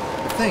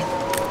 I think.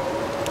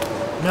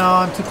 No,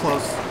 I'm too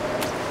close.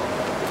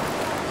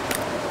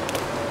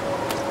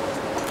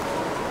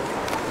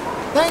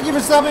 Thank you for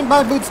stopping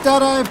by,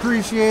 Bootsdad. I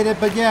appreciate it.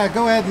 But yeah,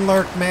 go ahead and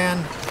lurk,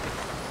 man.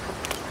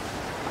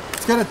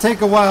 It's going to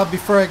take a while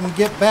before I can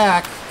get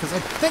back, because I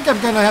think I'm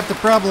going to have to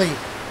probably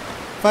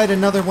fight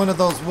another one of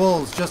those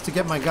wolves just to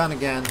get my gun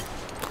again.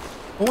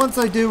 But once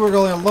I do, we're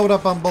going to load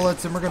up on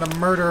bullets and we're going to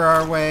murder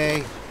our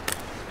way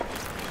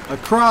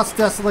across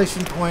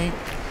Desolation Point.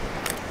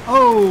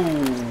 Oh!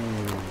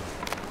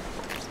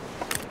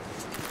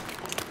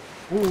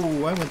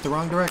 Ooh, I went the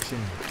wrong direction.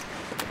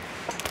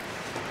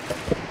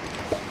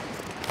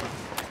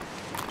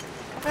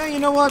 Hey, you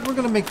know what? We're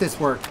going to make this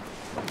work.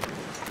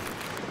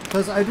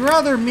 Because I'd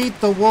rather meet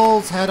the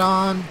wolves head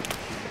on.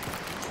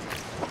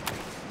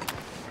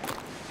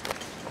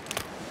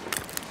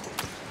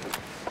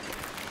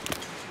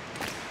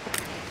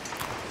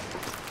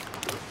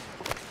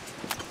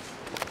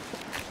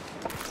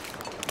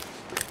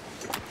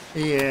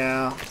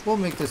 Yeah, we'll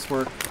make this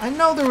work. I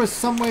know there was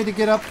some way to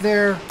get up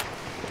there.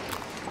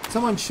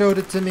 Someone showed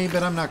it to me,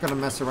 but I'm not going to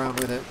mess around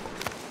with it.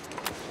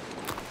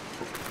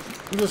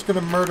 I'm just going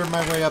to murder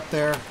my way up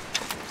there.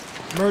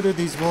 Murder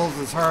these wolves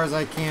as hard as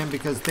I can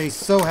because they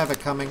so have it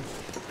coming.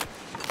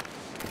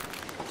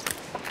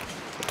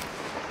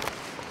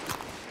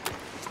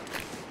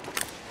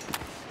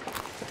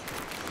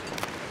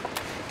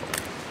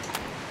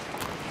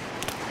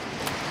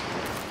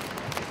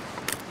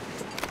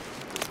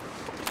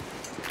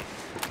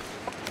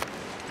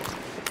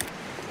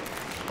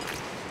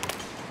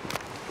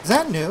 Is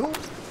that new?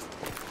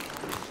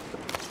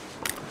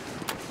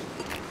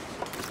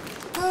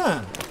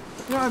 Huh.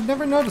 You know, I've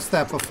never noticed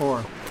that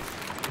before.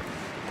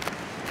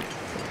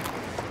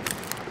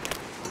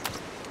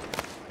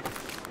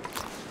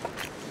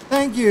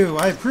 Thank you.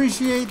 I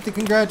appreciate the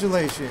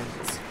congratulations.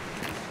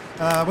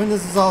 When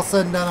this is all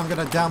said and done, I'm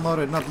going to download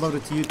it and upload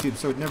it to YouTube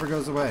so it never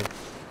goes away.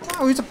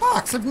 Wow, here's a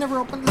box. I've never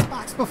opened this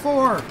box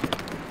before.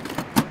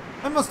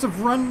 I must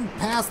have run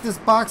past this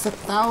box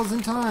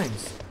 1,000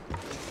 times.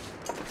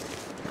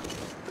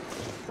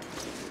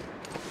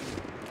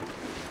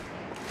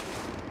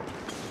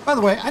 By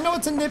the way, I know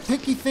it's a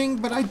nitpicky thing,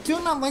 but I do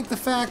not like the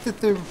fact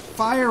that the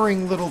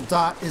firing little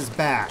dot is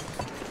back.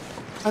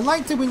 I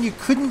liked it when you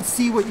couldn't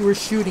see what you were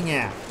shooting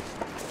at.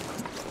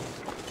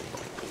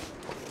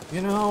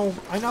 You know,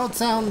 I know it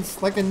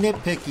sounds like a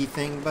nitpicky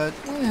thing, but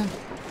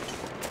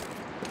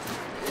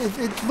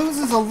it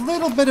loses a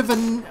little bit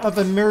of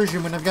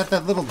immersion when I've got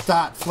that little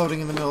dot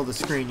floating in the middle of the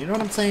screen. You know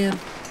what I'm saying?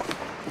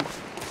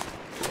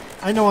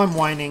 I know I'm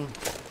whining.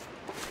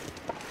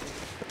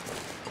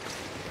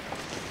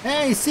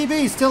 Hey,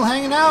 CB, still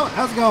hanging out?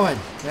 How's it going?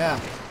 Yeah.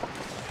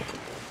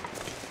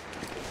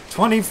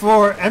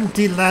 24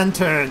 empty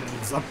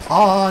lanterns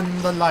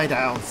upon the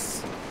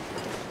lighthouse.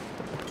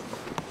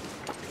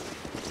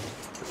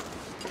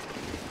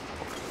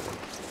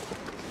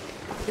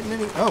 Getting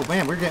any? Oh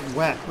man, we're getting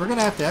wet. We're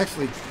gonna have to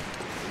actually.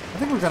 I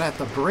think we're gonna have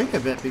to break a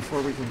bit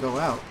before we can go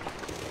out.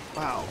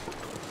 Wow.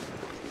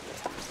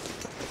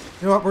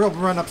 You know what? We're gonna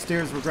run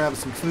upstairs. We'll grab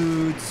some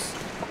foods.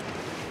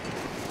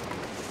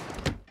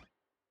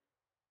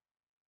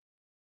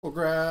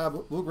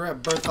 We'll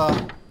grab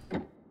Bertha.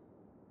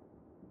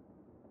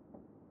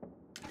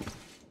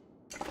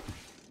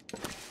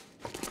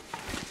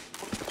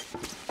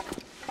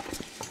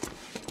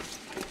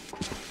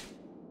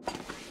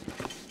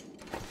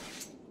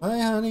 Hi,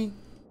 honey.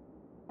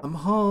 I'm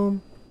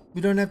home.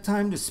 We don't have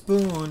time to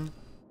spoon.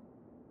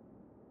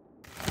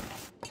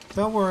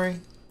 Don't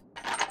worry.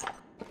 I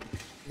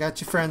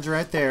got your friends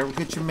right there. We'll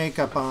get your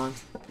makeup on.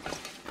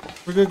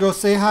 We're gonna go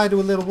say hi to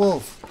a little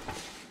wolf.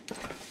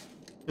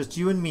 Just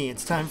you and me.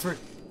 It's time for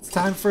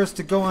us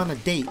to go on a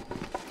date.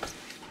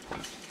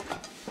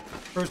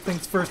 First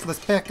things first,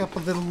 let's pack up a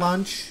little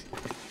lunch.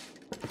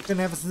 We're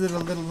gonna have a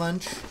little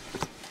lunch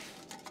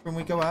when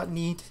we go out and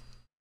eat.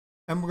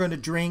 And we're gonna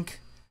drink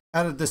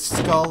out of the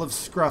skull of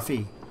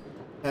Scruffy.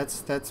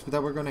 That's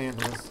how we're gonna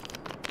handle this.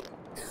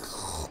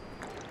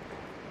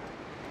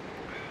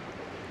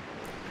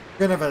 We're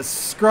gonna have a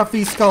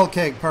Scruffy skull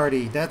keg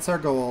party. That's our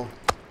goal.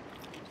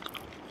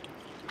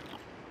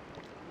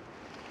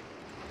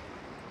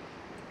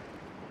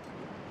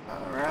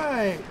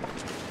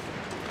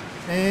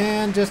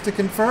 And just to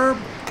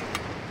confirm,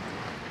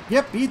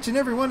 yep, each and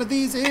every one of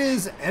these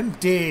is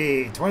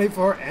empty.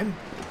 24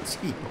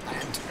 empty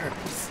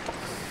lanterns.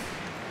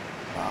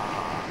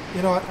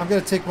 You know what? I'm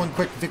going to take one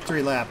quick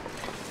victory lap.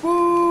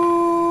 Woo!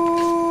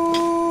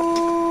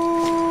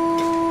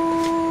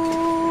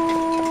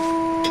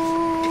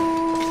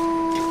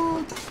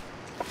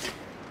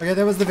 Okay,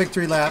 that was the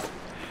victory lap.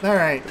 All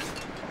right.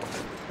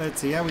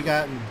 Let's see how we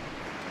got.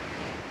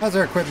 How's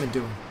our equipment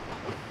doing?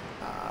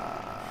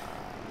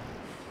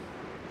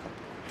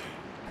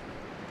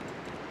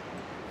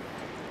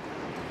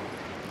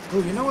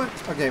 Oh, you know what?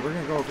 Okay, we're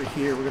going to go over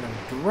here. We're going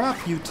to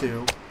drop you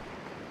two.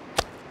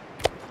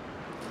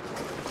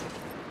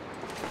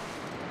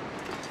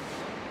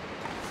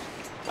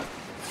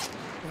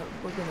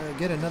 We're going to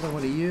get another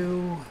one of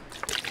you.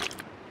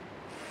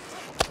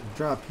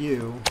 Drop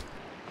you.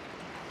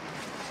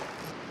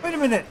 Wait a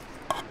minute!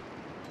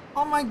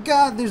 Oh my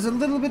god, there's a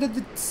little bit of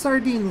the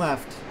sardine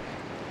left.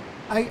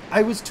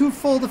 I was too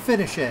full to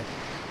finish it.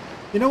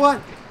 You know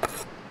what?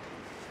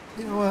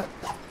 You know what?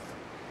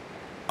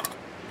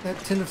 That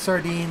tin of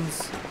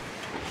sardines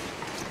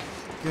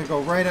gonna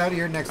go right out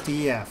here next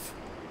to EF.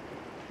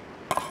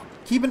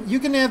 Keep it. You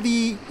can have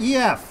the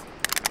EF.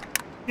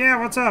 Yeah,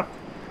 what's up?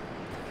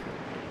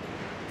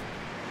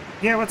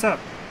 Yeah, what's up?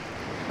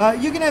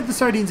 You can have the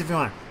sardines if you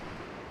want.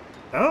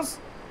 Those?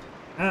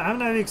 I'm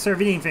not a big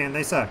sardine fan.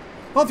 They suck.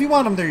 Well, if you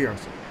want them, they're yours.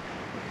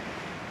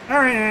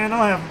 Alright, man,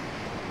 I'll have them.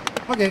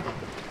 Okay.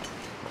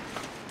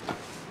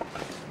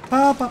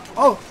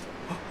 Oh!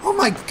 Oh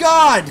my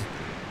God!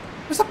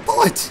 There's a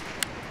bullet!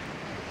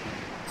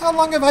 How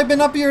long have I been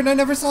up here and I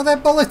never saw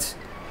that bullet?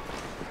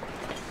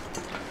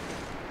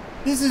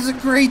 This is a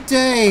great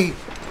day!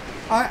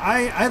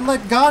 I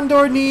let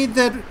Gondor need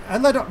that. I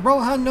let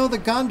Rohan know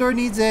that Gondor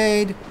needs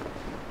aid.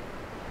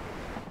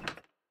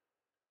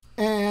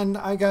 And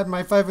I got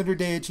my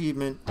 500-day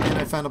achievement, and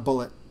I found a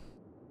bullet.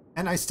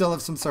 And I still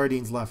have some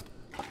sardines left.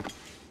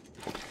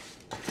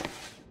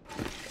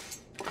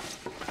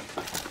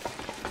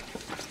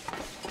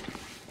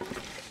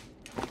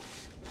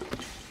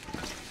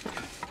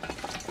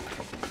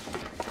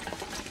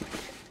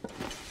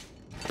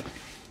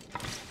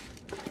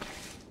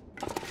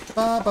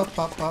 Ba, ba,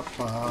 ba, ba,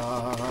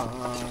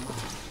 ba.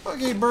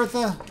 Okay,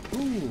 Bertha.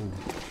 Ooh.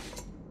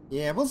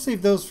 Yeah, we'll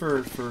save those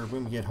for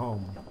when we get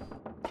home.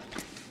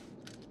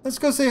 Let's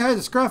go say hi to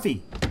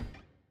Scruffy.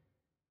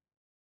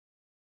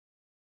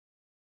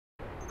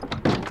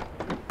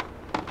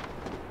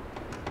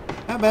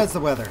 How bad's the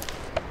weather?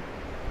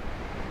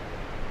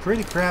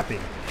 Pretty crappy.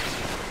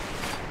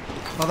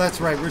 Oh, that's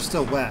right. We're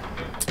still wet.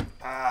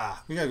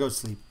 Ah, we gotta go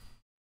sleep.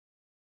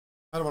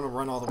 I don't want to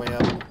run all the way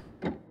up.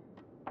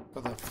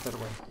 Go that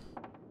way.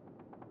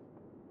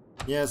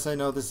 Yes, I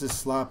know this is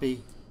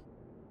sloppy.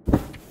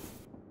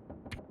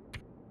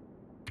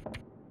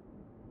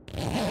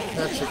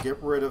 That should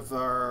get rid of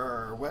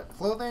our wet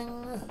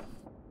clothing.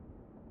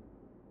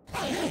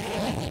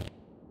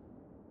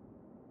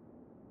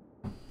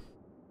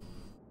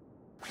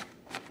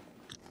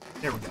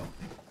 There we go.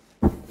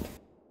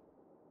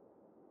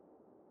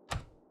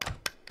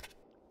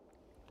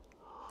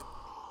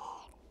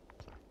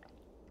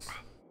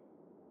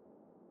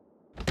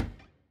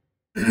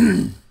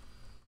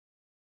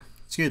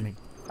 Excuse me.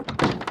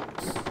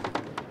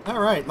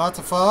 Alright, lots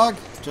of fog,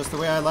 just the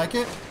way I like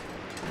it.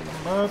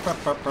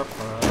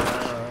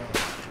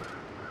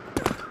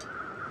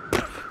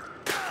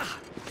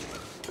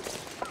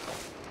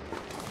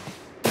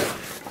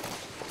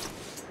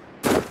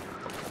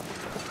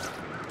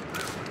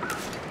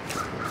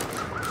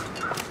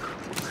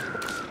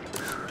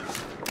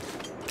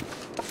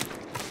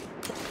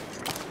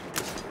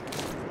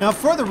 Now,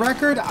 for the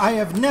record, I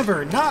have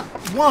never, not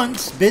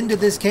once, been to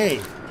this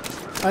cave.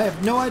 I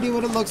have no idea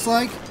what it looks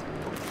like.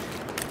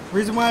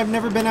 Reason why I've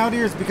never been out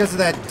here is because of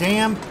that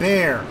damn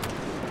bear,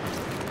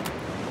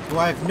 who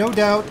I have no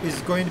doubt is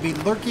going to be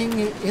lurking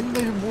in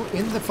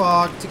the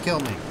fog to kill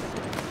me.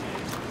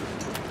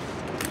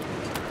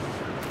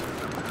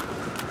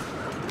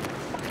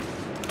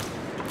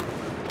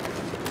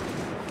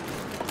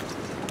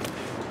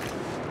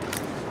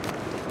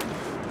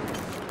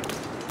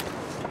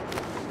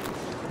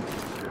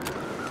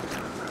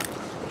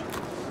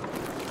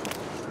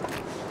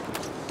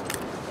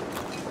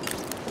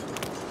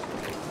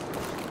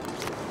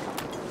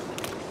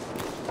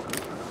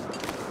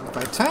 If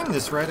I time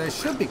this right, I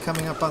should be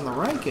coming up on the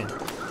Riken.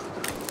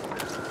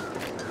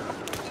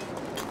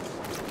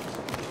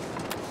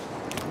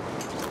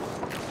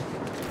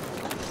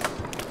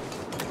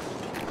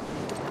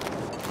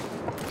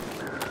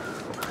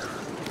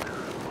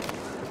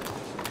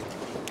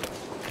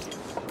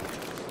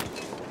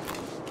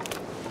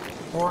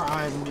 Or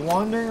I'm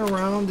wandering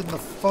around in the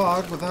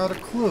fog without a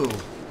clue.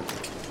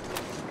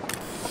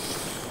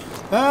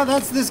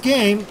 That's this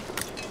game.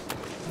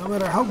 No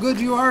matter how good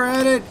you are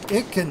at it,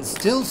 it can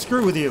still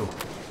screw with you.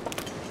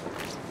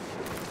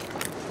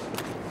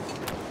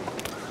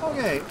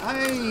 Okay,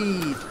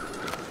 I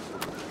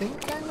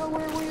think I know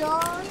where we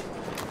are.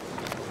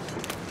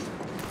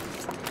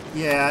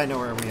 Yeah, I know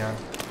where we are.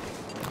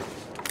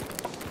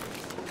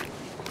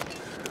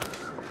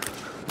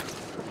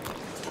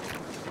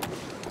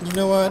 You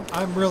know what?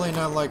 I'm really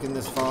not liking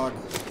this fog.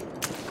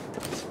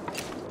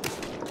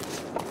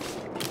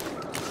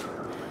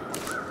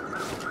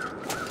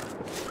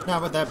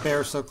 Not with that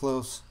bear so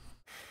close.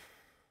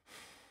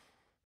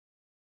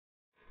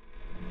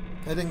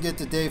 I didn't get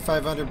to day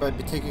 500 by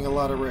taking a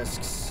lot of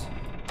risks.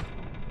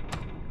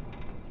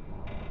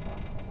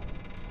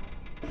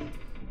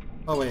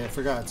 Oh wait, I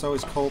forgot. It's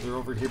always colder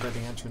over here by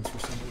the entrance for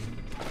some reason.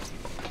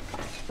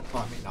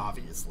 Well, I mean,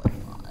 obviously.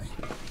 Why?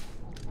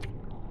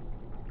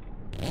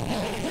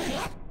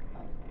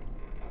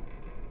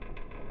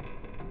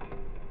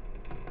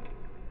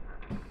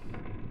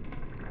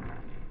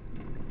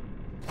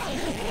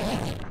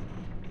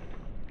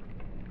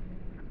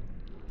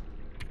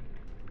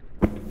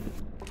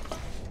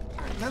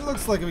 That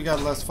looks like we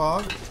got less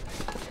fog.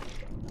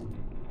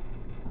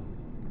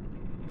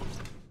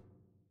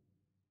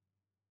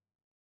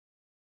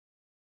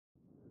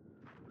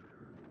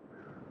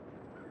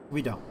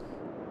 We don't.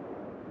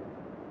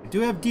 We do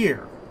have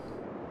deer.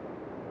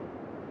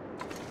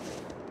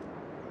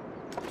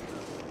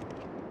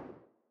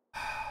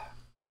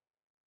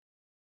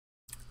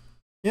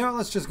 You know,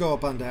 let's just go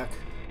up on deck.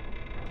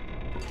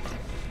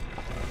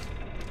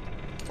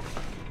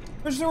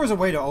 Wish there was a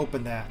way to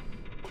open that.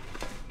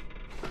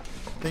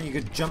 Then you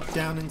could jump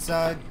down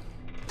inside.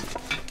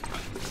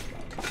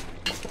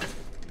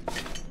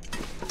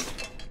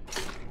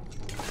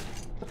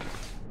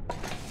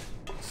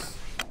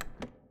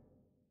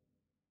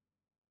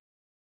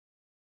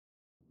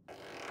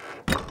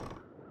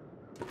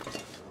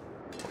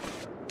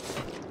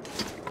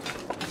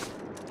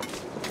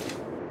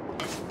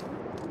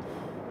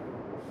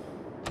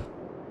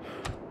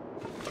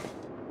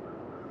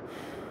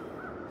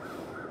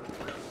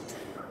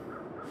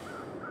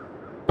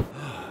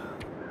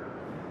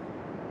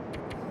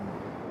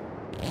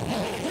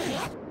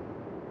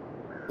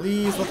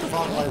 Please let the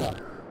fog light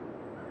up.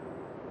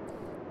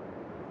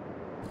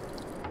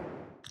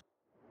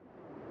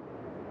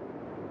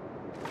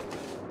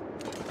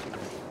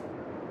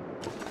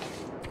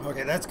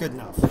 Okay, that's good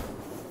enough.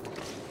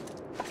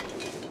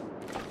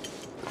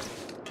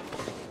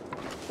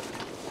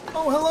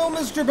 Oh, hello,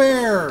 Mr.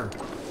 Bear!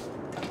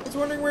 I was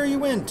wondering where you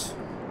went.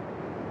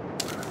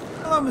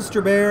 Hello,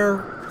 Mr.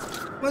 Bear.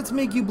 Let's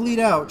make you bleed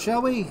out,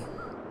 shall we?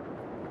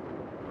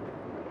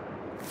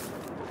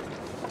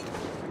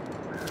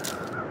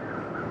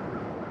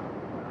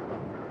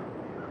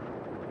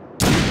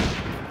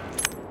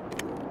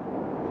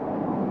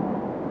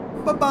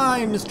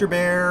 Bye-bye, Mr.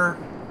 Bear.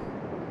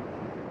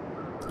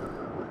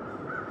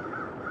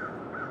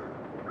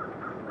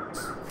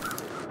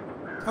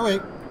 Oh,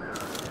 wait.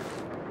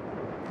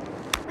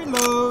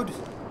 Reload.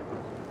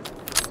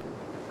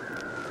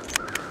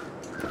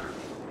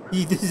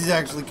 This is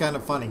actually kind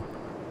of funny.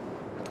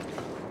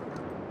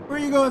 Where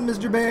are you going,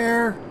 Mr.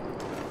 Bear?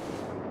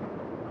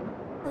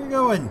 Where are you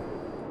going?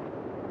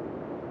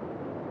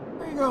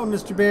 Where are you going,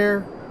 Mr.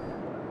 Bear?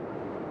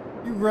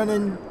 You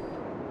running?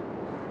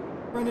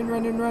 Running,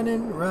 running,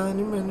 running,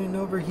 running, running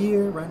over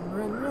here. Run,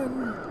 run,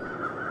 run.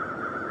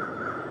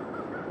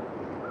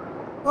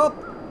 Oh,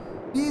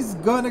 he's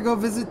gonna go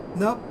visit.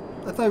 Nope,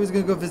 I thought he was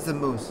gonna go visit the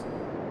moose.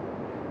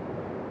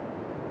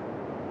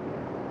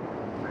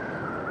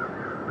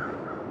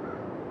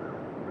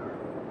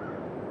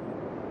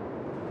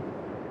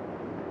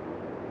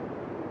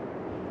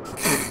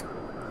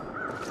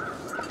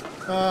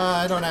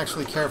 I don't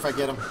actually care if I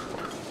get him.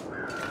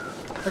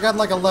 I got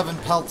like 11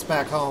 pelts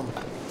back home.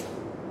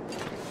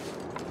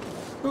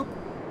 Boop.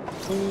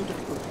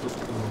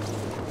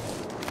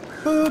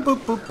 Boop, boop,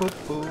 boop, boop,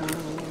 boop,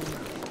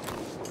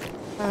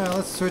 boop.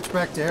 Let's switch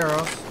back to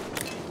arrows.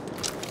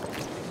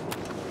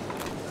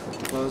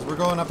 Because we're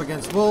going up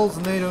against wolves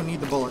and they don't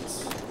need the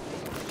bullets.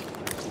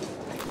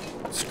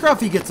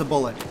 Scruffy gets a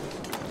bullet.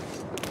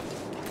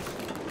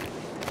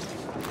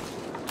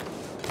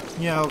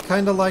 You know,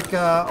 kind of like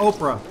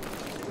Oprah.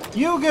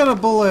 You get a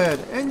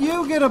bullet, and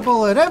you get a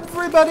bullet.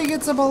 Everybody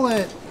gets a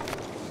bullet.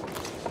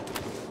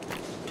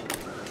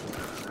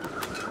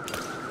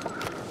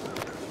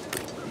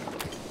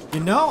 You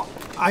know,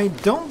 I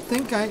don't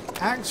think I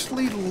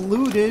actually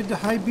looted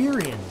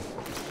Hiberian.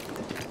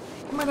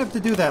 I might have to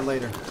do that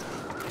later.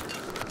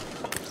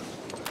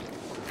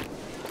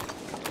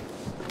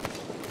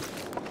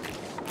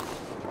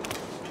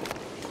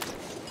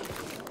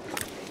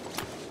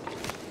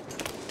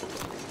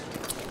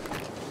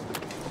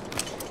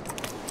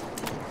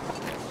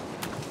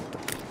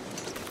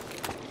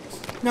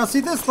 Now,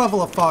 see, this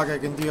level of fog I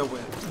can deal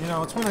with. You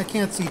know, it's when I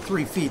can't see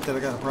 3 feet that I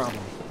got a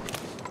problem.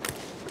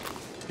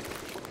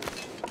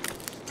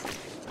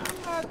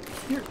 I'm not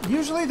here.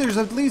 Usually there's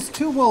at least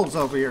 2 wolves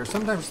over here,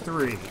 sometimes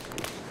 3.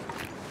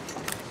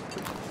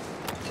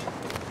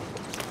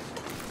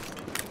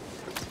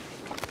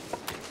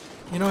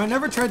 You know, I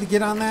never tried to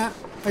get on that.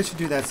 I should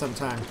do that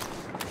sometime.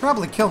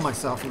 Probably kill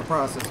myself in the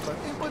process, but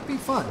it would be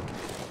fun.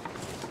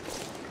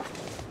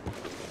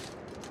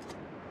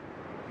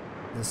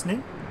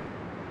 Listening?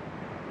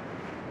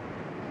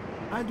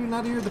 I do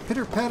not hear the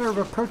pitter-patter of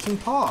approaching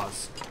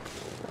paws.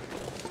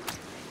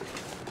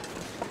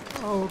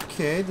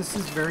 Okay, this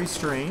is very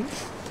strange.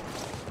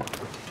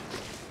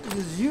 This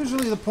is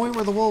usually the point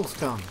where the wolves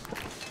come.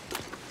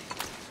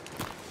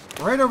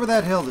 Right over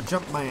that hill to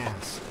jump my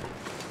ass.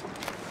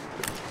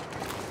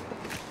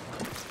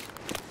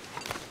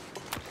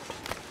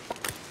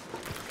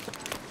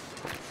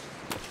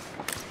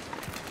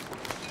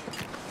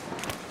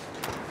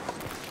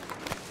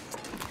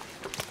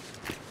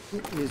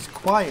 It is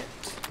quiet.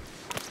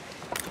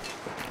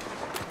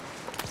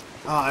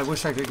 Oh, I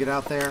wish I could get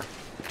out there.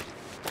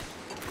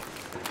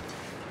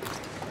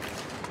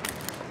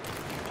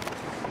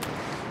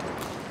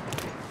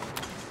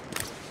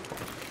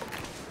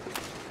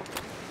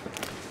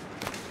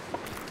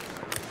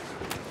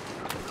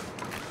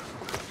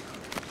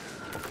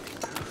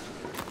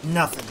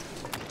 Nothing.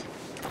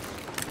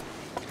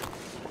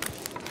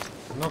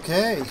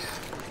 Okay.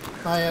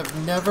 I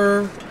have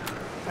never,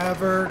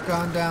 ever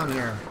gone down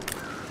here.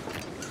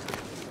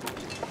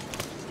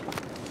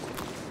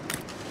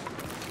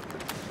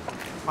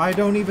 I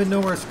don't even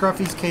know where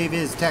Scruffy's cave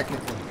is,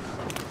 technically.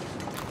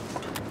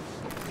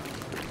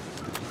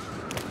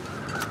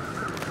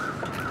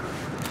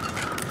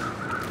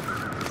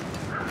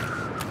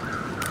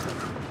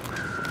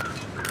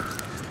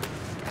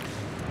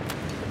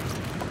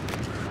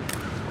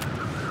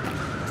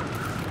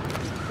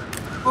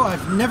 Oh,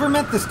 I've never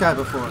met this guy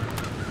before.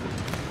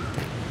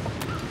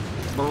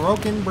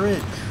 Broken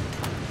Bridge.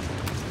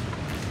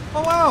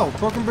 Oh wow,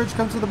 Broken Bridge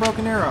comes with a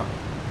broken arrow.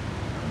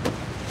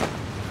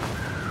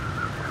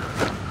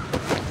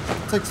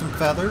 Take some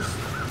feathers.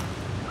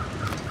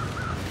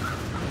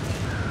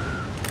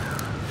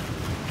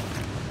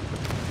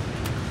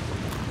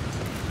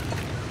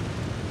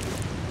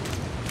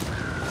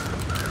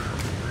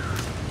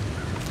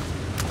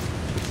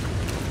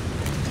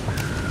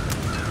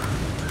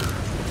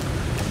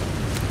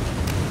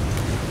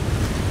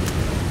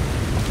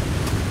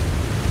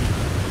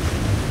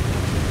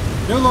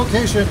 New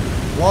location,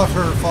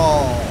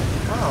 waterfall.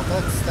 Wow,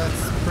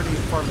 that's pretty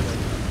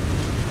informative.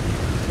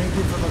 Thank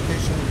you for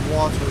location,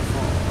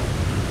 waterfall.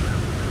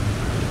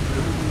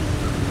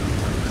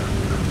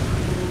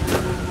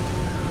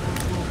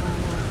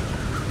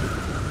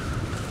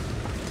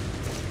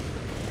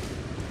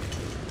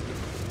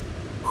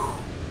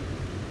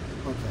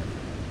 Okay.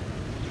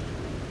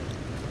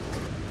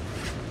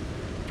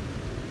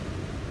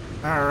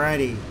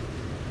 Alrighty.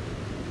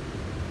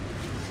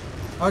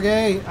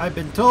 Okay, I've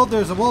been told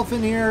there's a wolf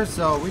in here,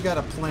 so we got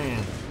a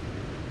plan.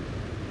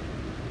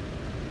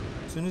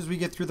 As soon as we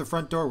get through the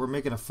front door, we're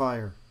making a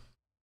fire.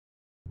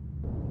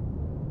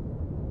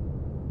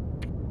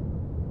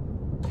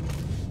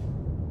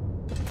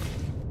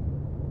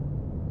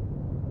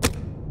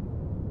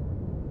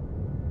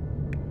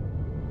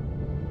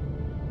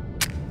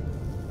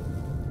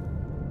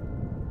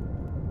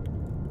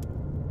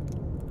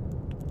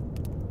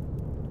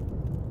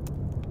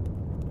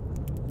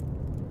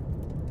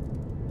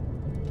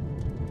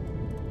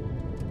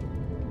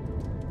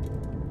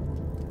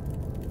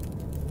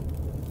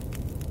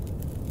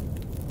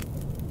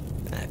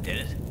 That did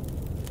it.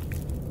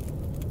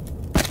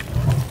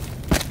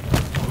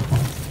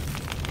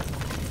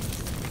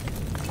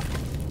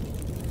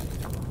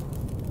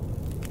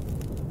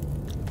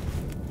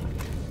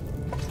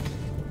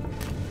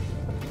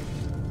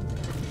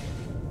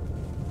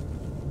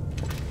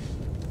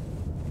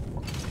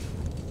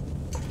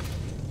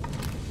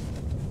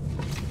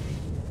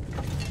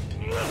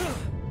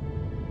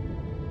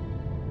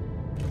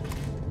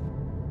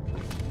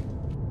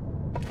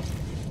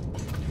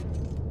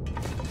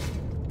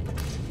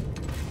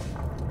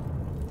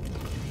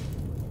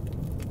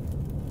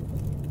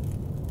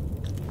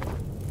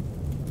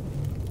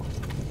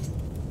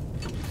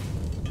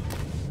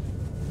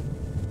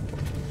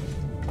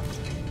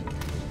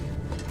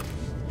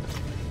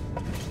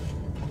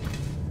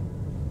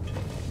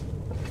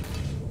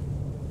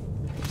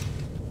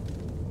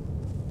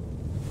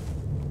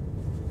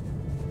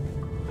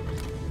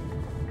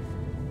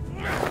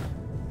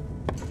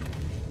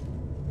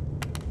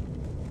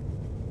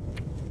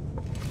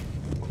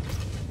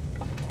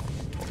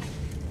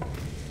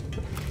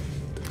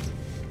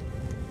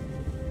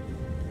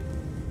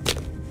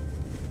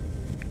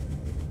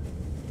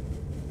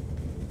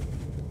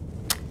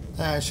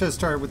 I should have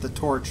started with the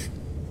torch.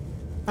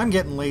 I'm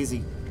getting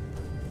lazy.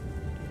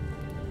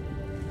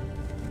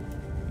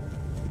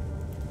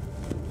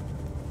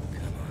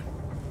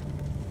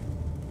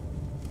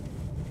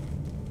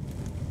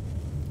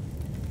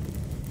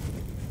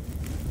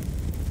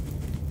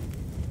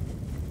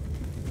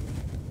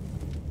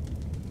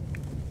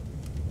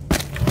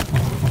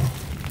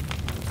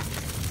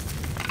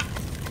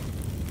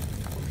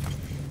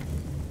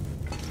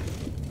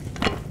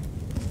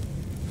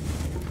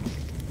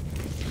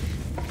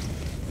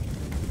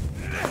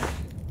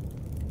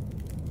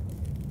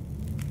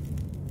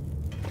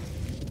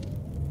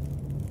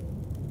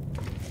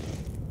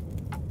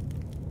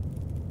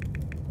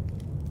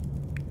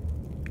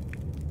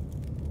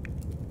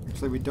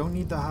 Actually, we don't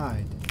need the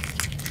hide.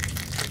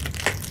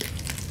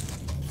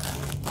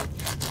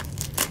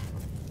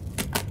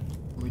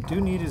 What we do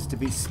need is to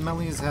be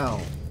smelly as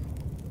hell.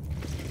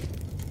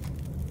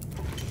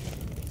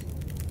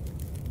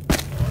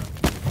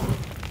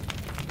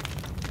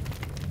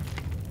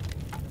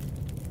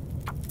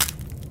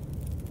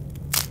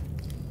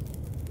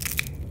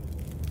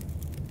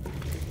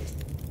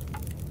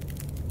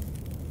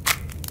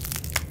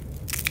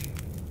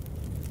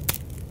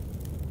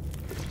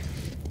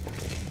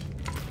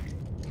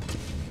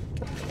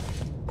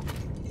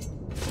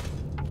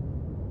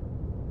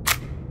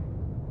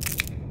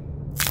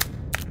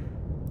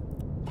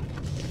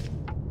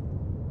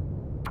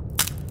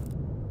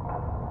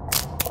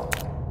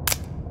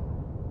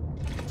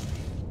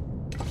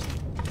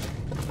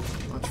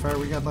 Fire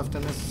we got left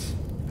in this?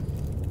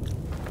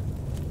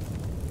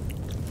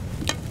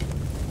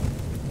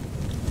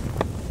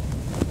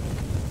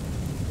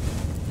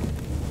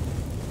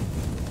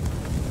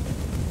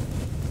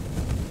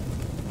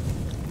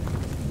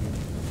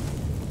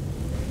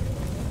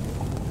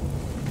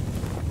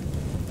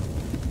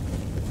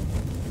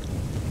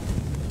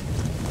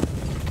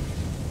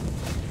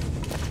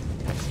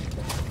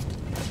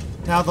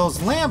 Now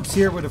those lamps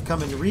here would have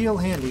come in real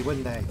handy,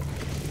 wouldn't they?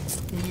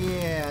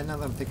 Yeah, now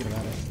that I'm thinking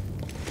about it.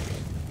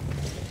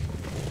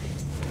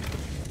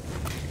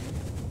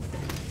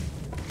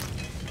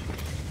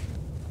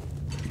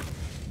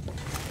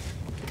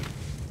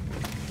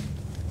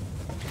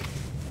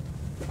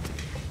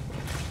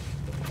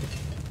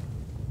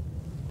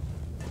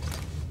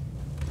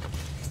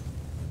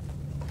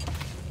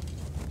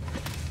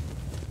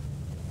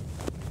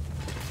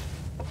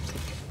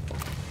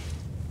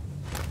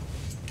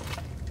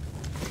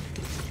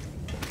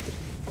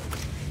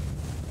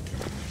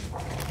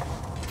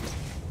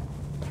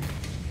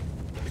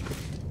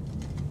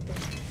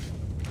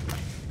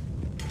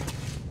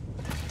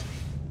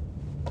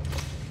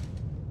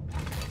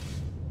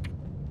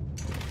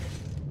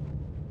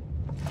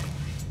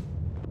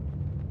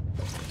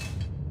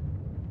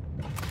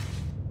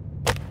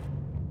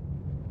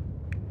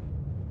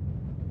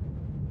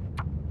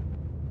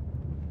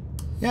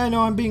 Yeah, I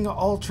know I'm being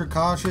ultra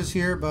cautious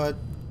here, but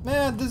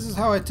man, this is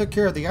how I took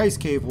care of the ice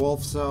cave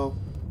wolf, so...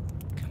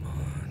 Come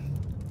on.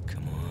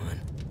 Come on.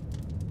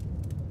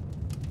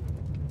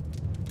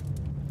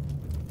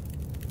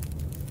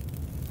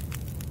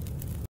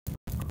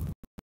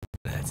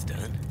 That's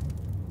done.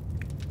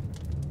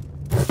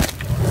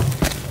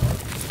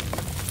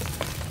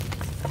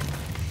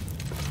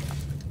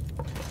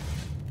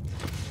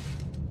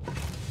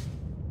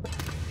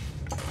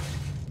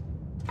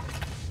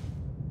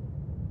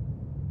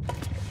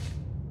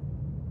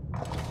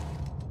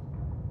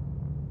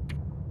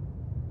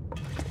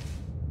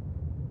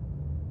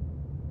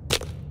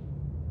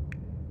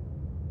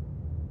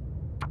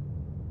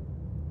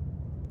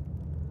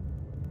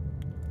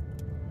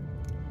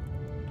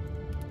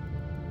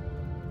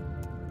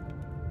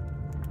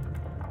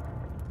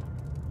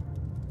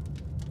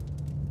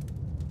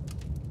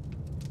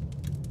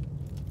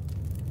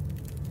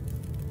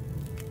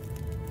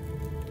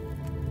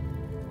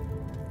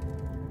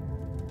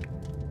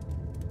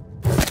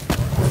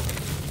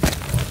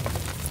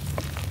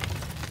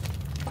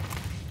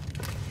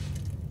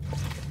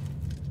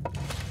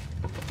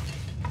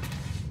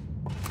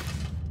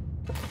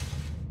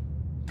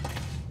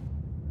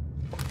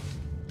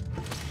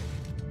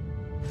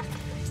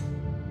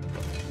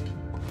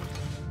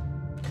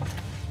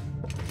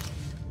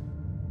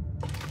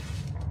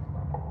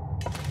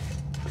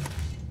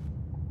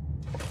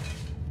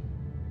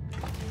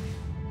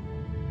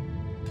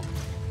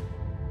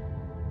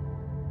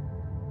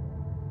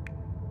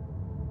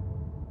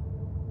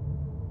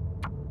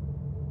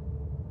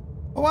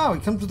 Oh wow,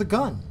 he comes with a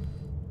gun.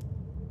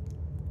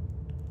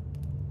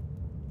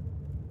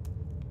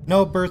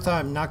 No, Bertha,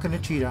 I'm not going to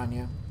cheat on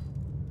you.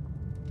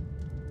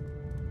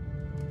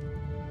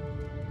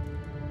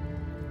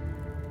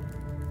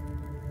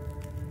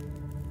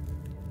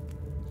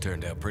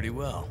 Turned out pretty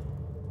well.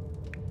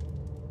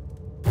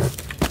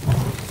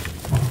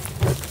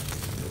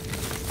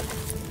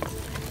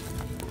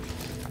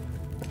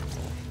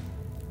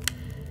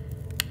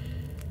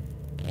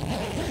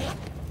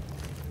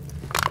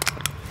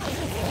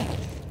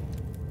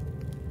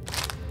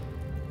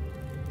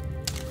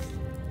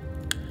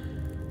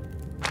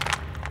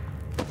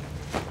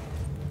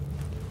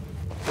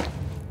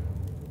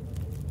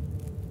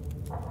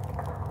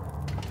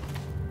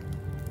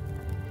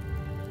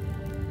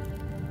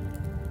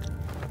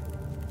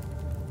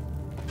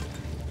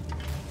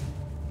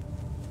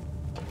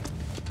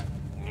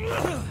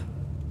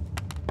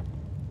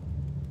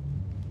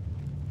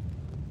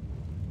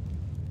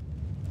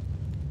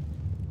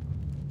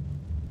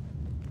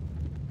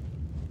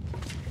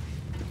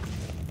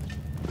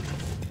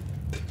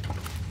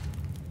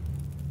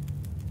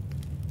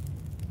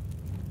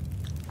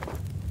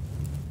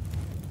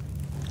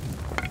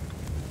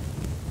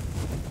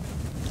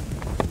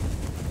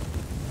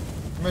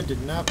 I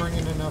did not bring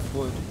in enough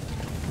wood.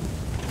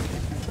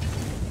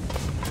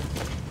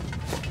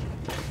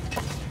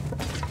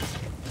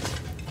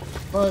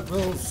 But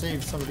we'll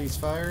save some of these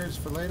fires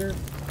for later.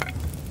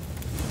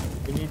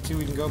 If we need to,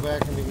 we can go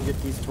back and we can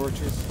get these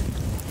torches.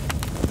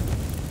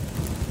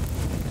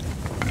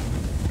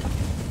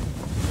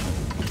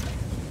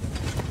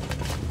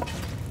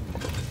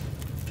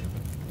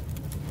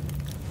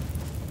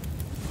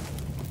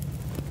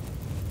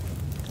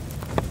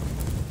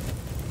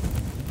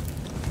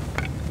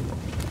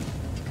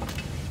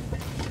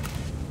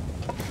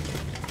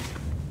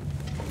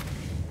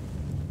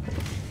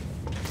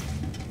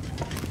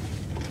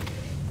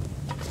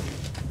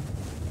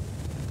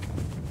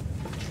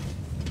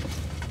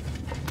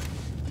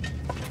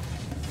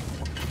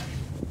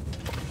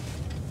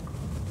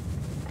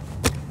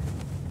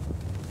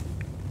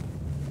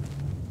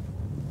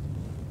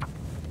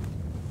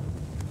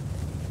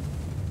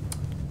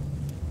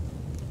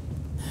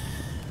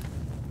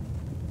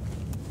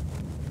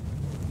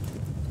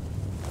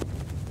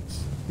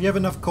 You have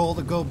enough coal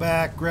to go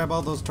back, grab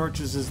all those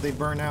torches as they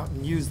burn out,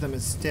 and use them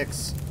as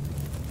sticks.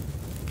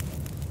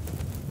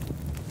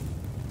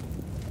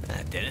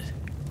 That did it.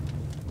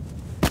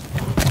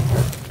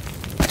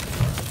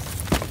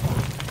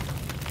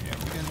 Yeah,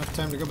 we got enough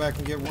time to go back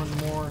and get one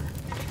more.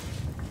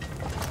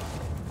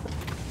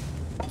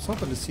 was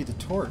hoping to see the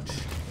torch.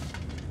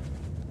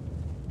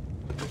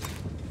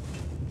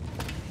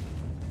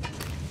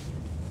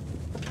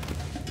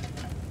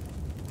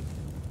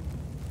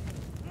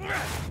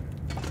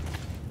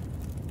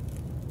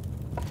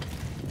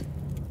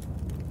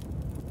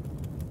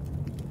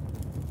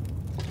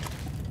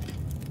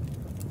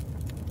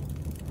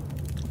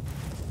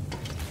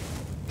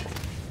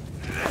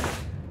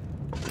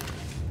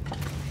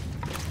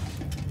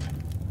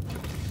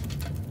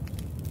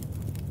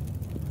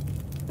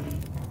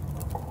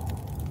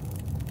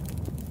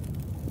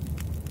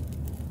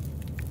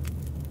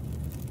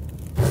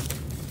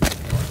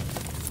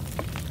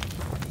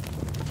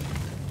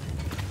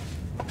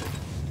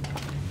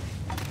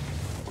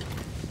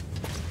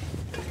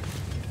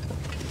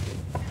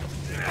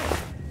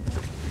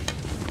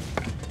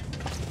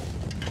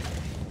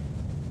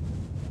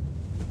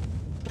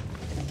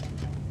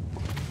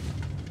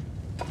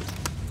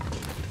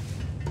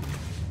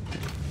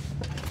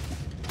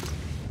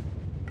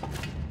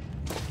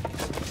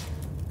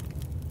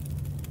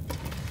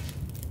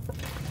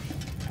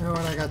 You know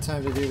what, I got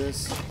time to do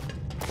this.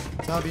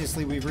 So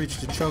obviously we've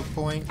reached a choke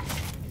point.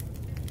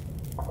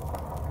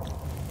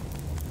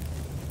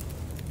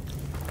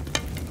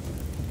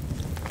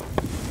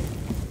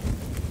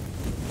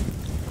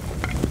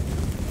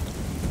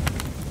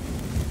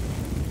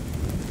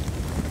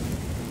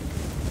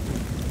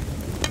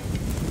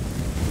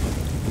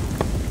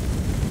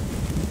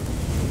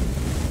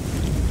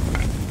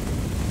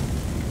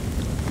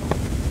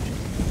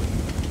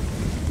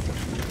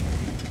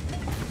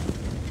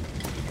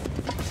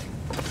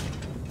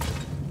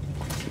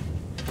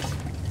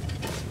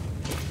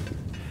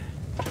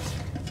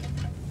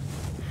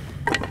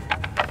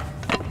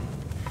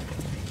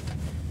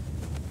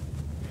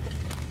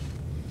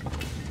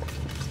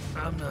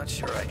 I'm not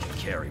sure I can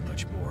carry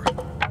much more.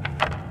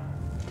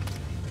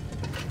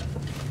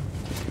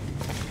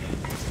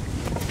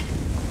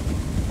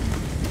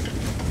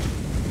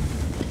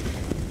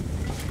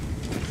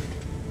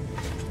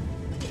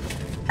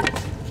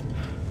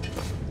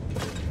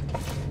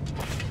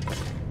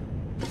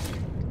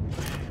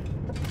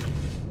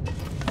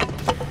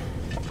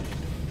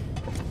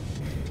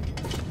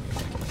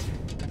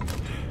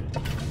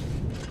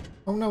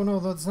 Oh no, no,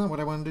 that's not what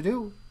I wanted to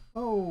do.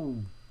 Oh,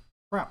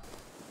 crap.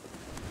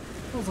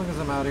 As long as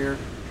I'm out here.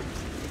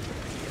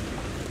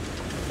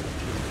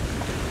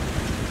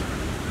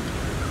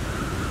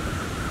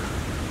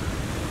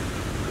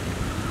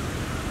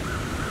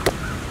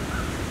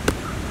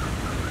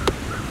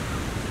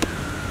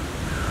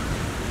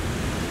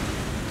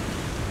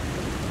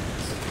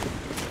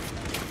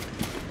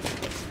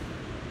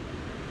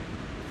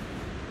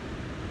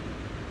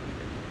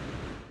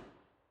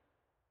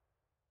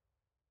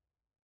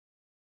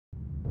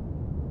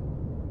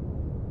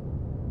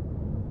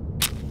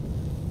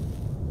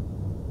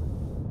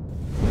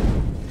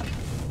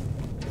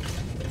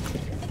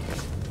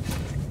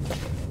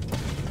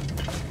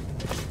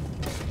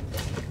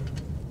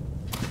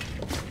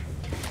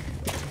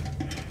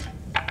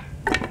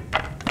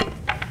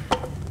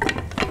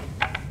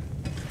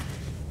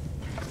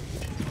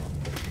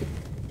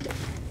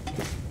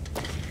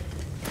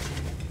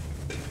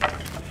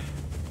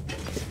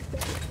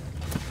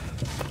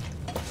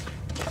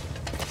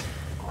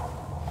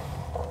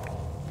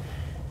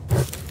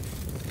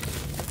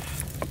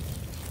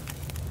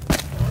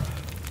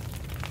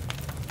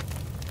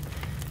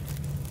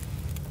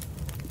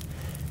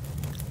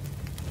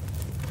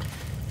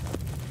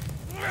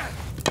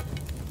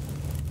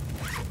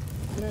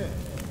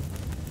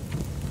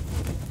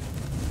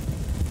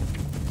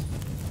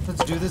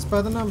 Let's do this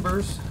by the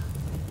numbers.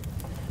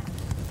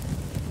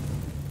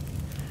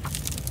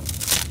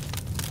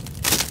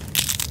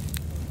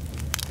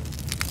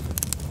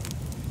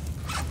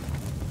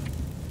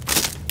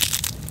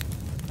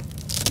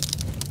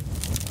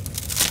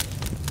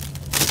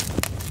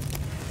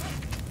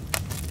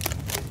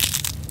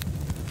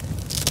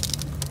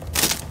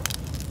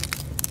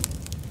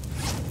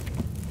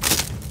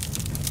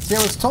 See,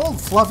 I was told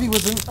Scruffy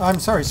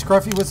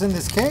was in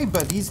this cave,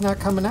 but he's not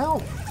coming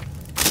out.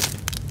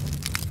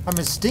 I'm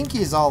as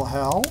stinky as all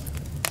hell.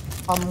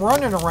 I'm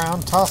running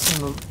around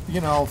tossing,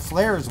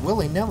 flares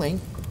willy-nilly.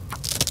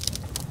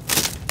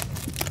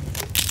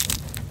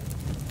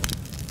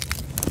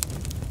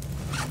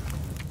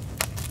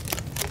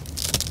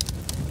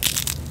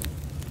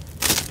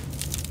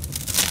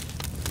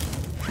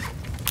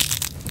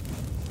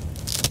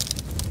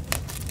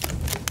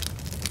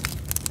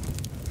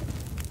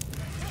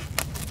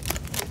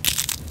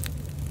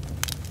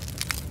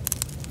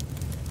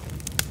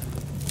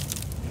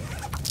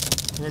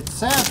 It's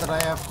sad that I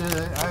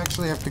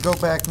actually have to go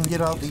back and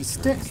get all these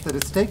sticks that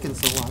it's taken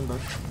so long, but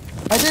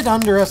I did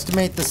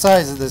underestimate the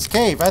size of this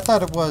cave. I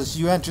thought it was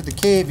you enter the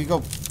cave, you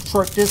go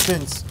short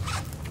distance,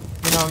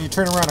 you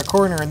turn around a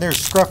corner and there's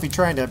Scruffy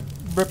trying to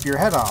rip your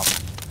head off.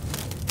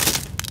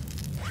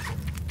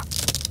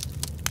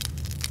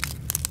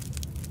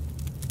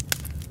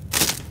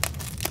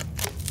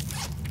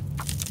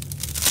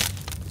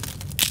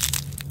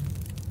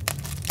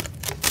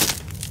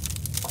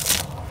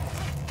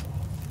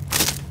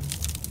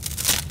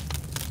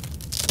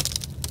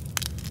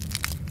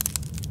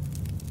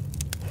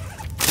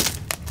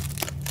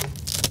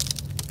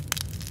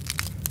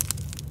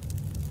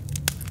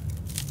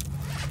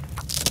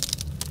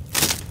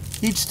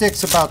 Each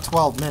stick's about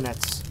 12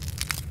 minutes.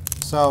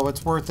 So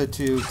it's worth it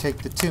to take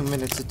the 2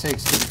 minutes it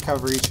takes to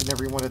recover each and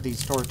every one of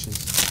these torches.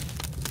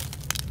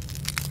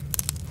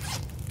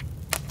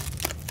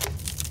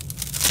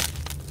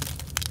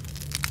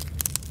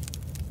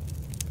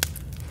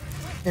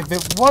 If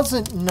it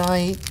wasn't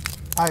night,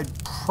 I'd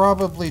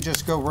probably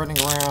just go running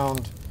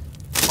around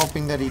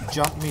hoping that he'd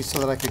jump me so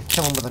that I could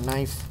kill him with a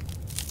knife.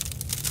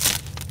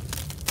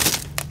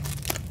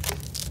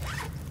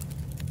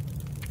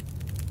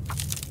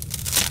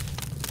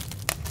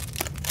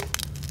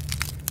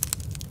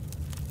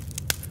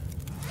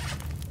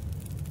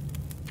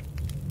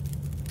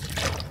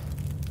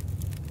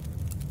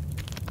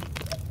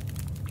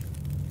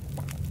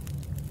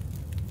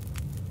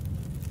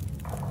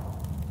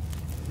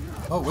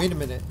 Oh, wait a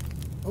minute.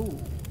 Ooh,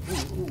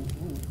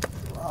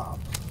 drop.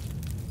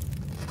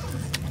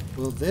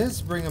 Will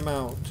this bring him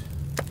out?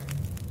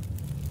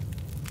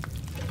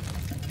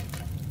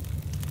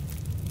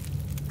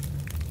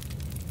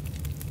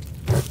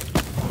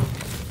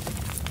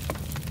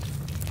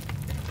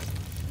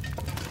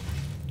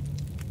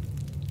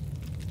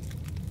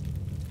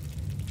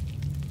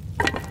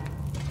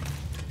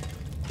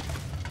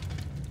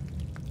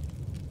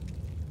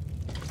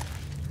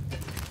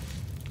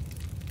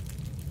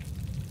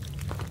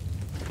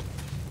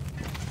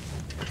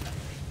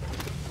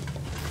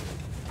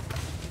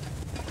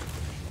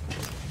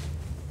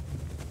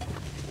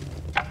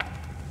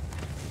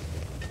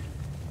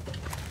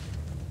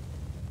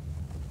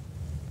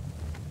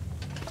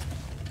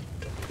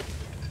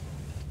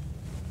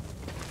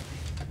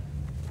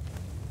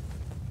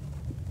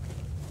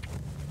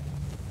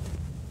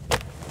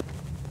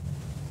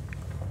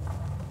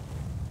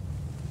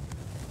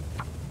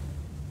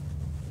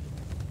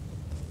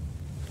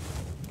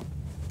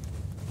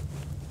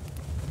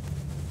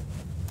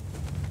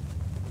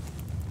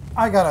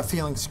 I got a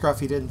feeling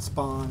Scruffy didn't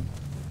spawn.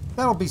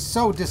 That'll be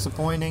so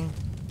disappointing.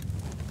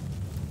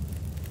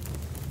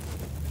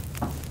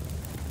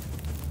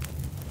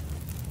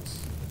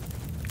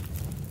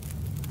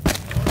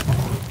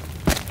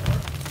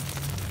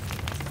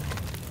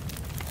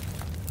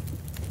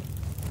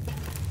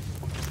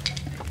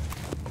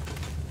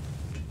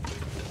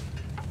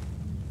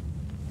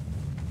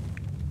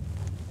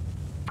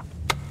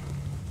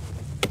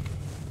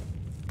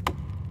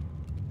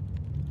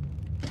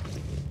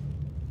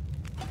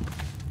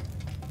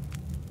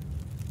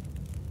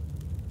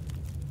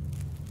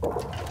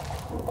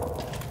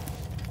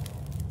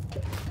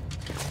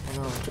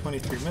 Another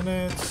 23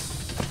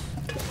 minutes.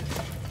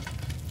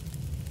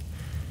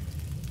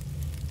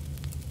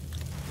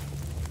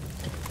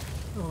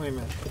 Oh, wait a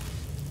minute.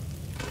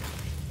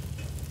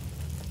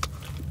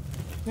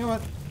 You know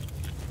what?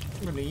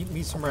 I'm gonna eat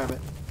me some rabbit.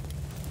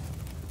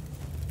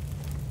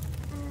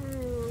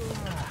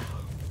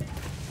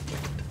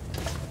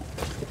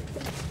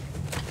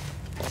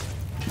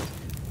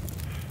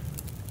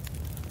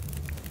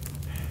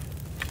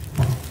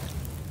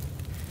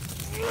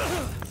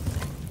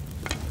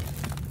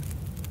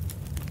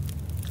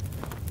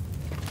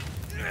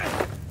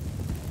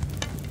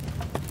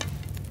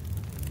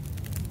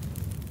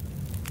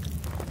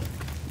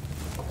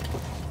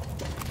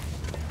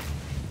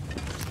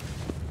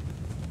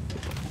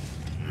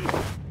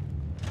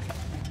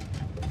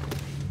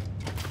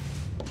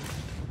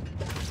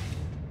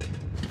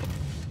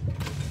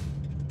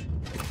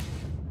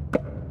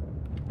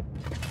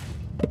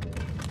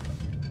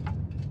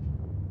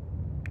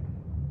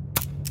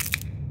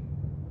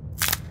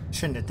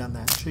 Shouldn't have done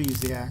that. Should have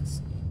used the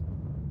axe.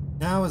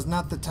 Now is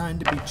not the time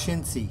to be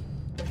chintzy.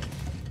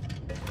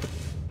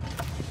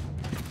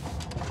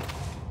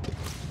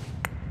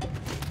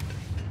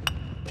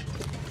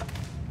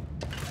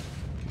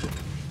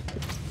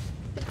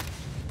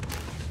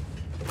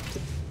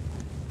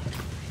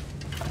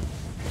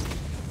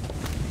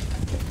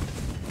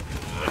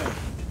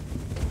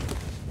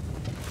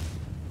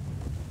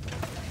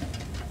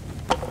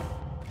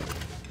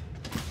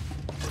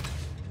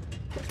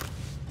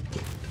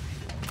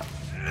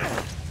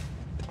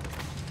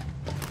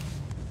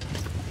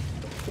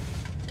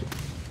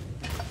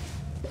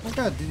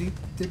 God,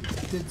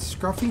 did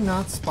Scruffy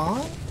not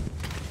spawn?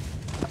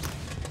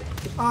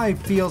 I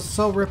feel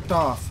so ripped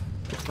off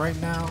right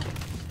now.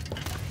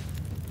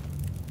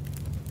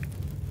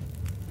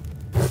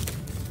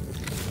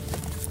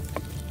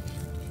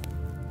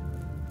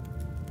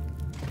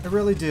 I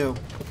really do.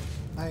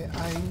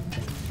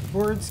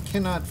 Words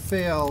cannot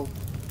fail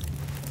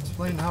to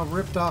explain how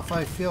ripped off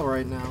I feel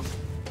right now.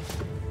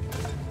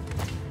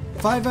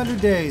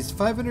 500 days.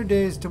 500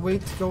 days to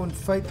wait to go and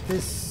fight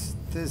this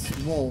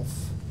wolf.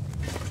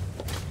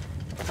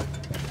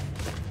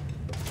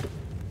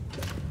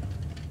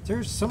 Is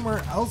there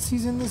somewhere else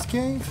he's in this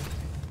cave?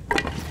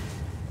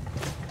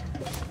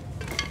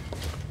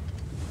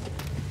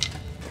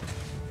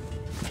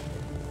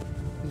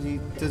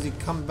 Does he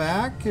come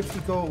back if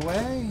you go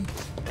away?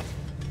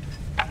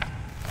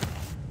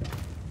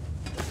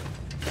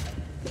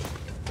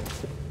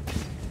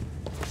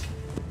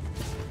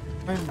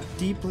 I'm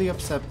deeply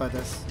upset by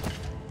this.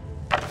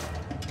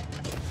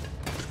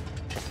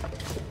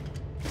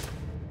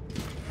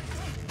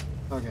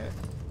 Okay.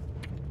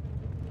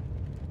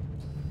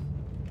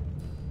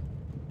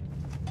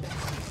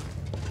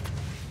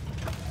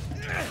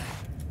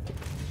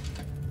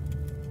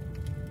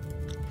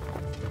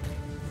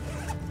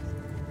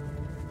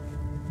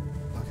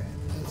 Okay,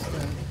 that's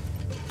good.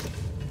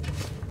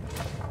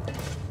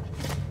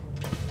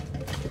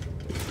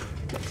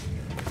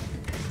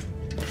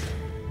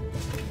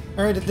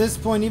 Alright, at this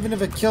point, even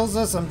if it kills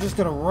us, I'm just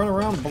gonna run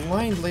around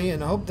blindly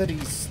and hope that he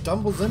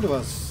stumbles into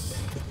us.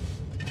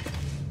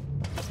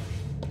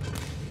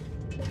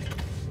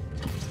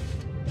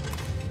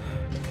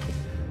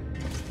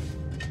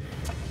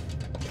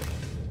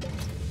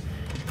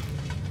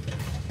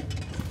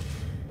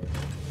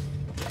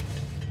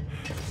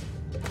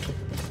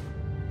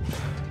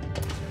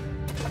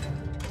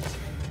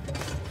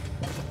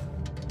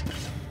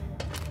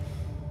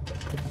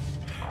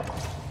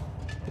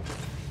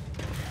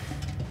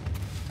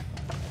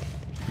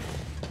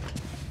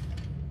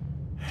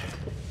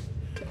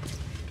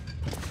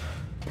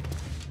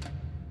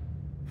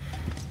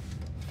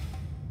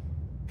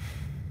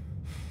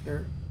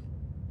 There.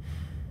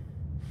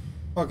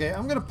 Okay,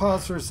 I'm gonna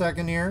pause for a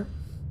second here.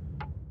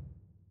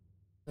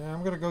 And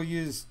I'm gonna go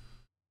use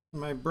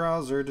my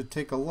browser to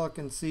take a look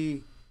and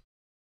see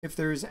if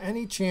there's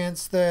any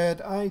chance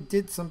that I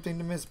did something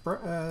to Miss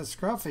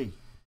Scruffy.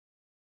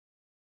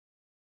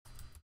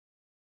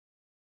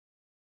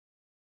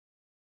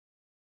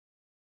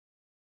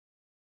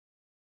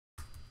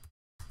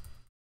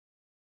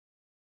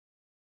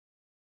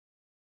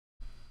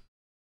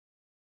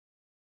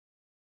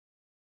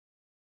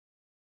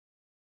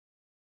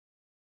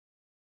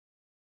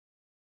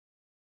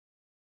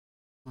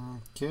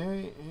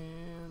 Okay,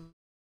 and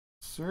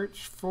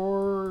search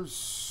for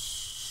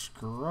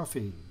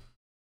Scruffy.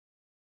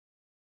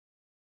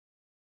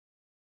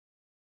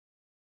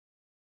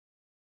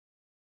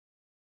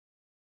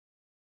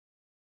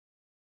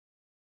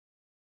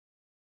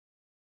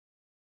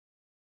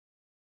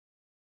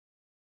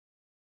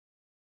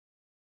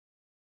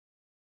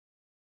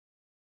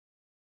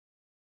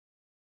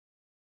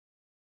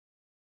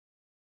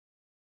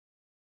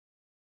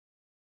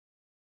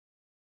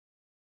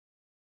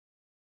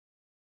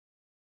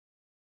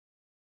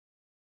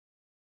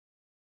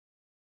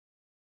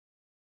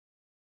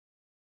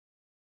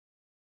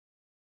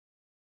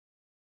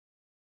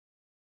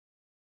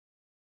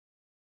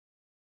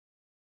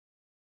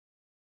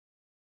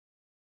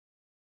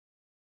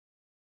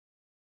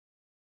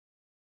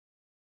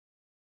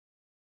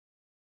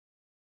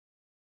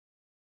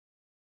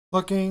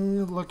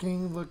 Looking.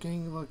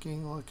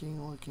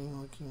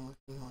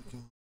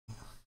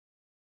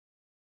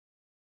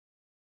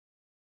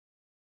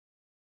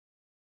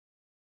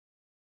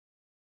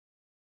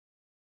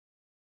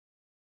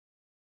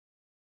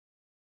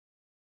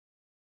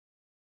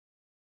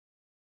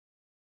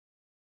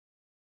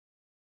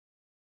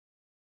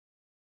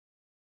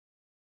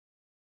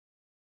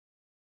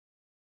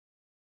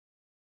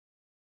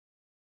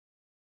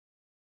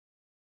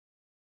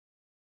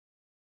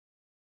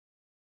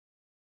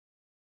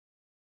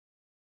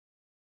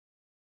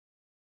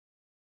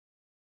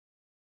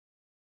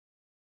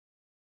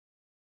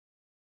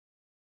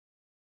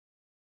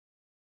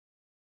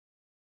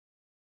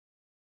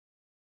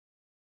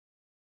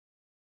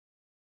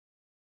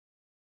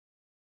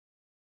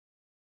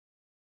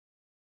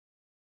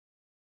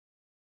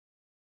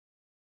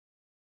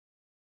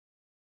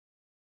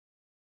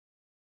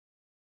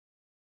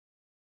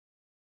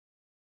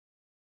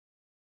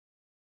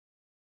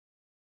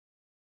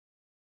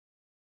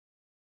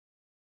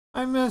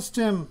 I missed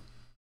him.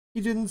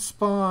 He didn't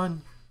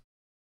spawn.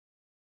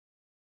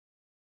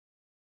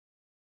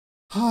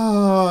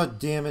 Oh,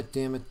 damn it.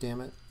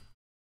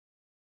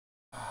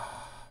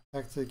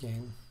 Back to the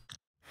game.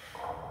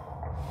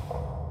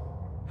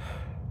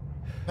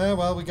 Oh,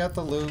 well, we got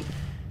the loot.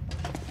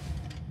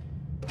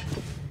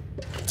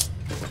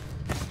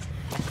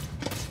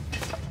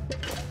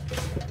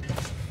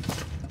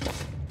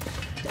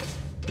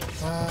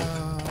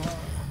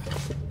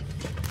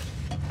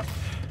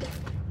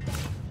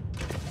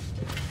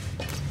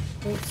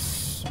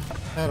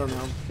 I don't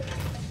know.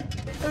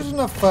 There's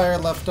enough fire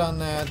left on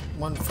that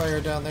one fire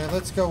down there.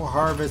 Let's go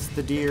harvest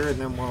the deer and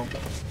then we'll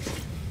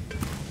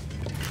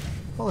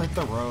hit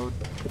the road.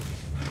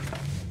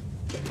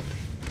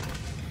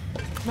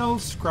 No,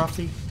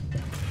 Scruffy.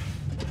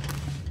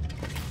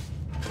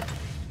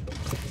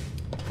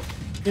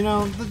 You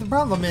know, the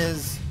problem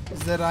is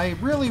that I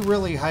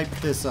really hyped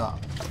this up,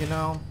 you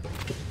know?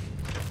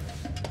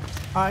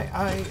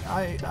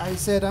 I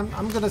said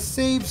I'm gonna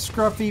save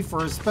Scruffy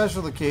for a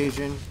special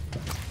occasion.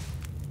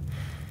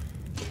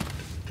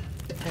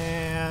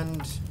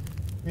 And,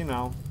 you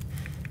know.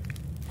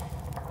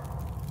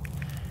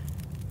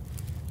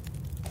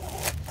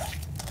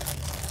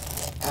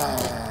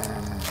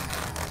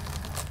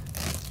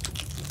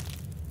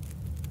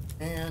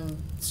 And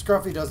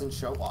Scruffy doesn't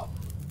show up.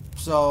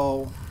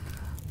 So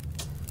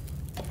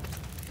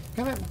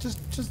kind of just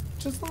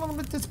a little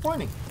bit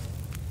disappointing.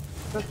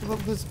 That's a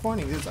little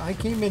disappointing because I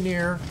came in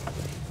here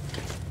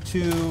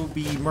to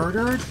be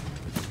murdered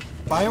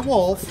by a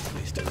wolf.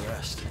 Place to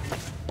rest.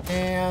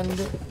 and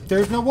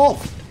there's no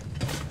wolf.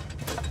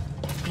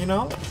 You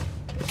know?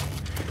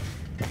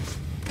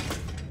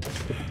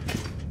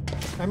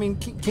 I mean,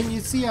 can you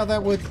see how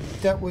that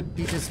would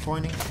be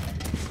disappointing?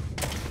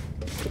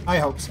 I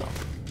hope so.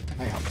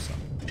 I hope so.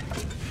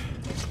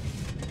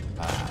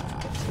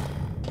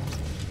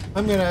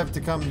 I'm gonna have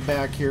to come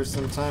back here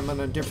sometime on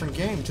a different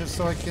game just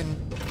so I can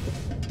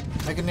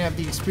have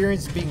the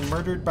experience of being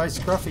murdered by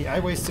Scruffy.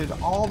 I wasted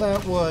all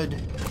that wood,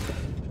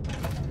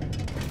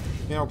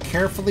 you know,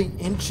 carefully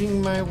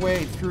inching my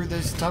way through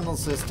this tunnel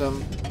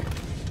system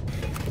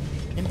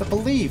in the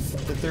belief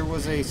that there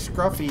was a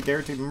Scruffy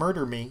there to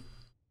murder me.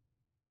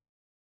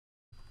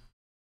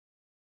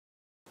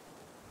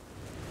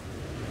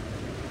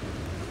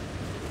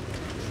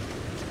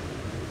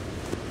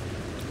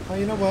 Oh,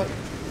 you know what?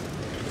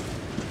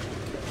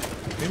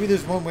 Maybe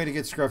there's one way to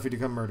get Scruffy to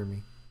come murder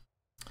me.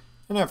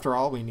 And after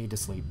all, we need to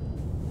sleep.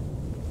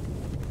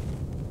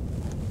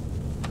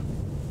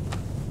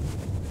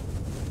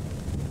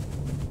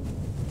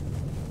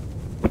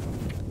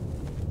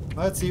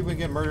 Let's see if we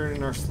get murdered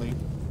in our sleep.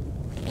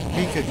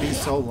 We could be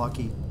so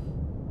lucky.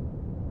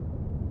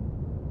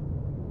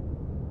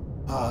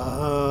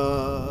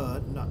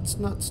 Nuts,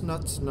 nuts,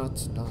 nuts,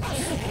 nuts, nuts.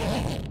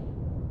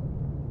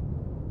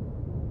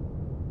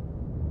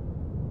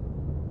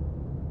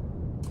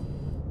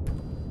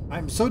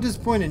 I'm so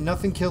disappointed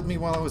nothing killed me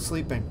while I was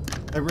sleeping.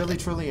 I really,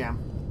 truly am.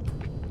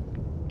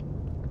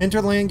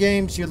 Interland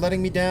Games, you're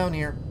letting me down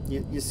here.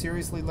 You're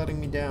seriously letting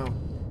me down.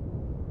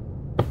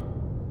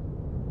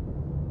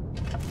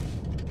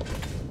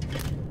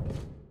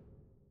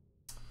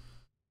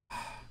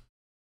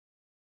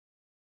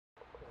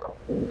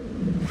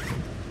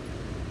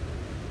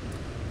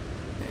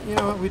 You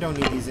know what? We don't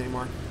need these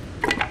anymore.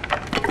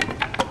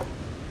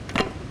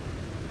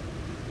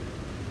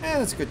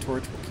 That's a good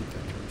torch. We'll keep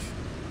that torch.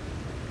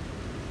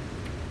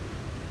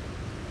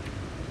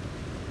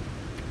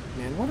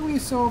 Man, what are we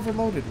so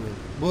overloaded with?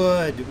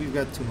 Wood. We've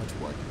got too much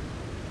wood.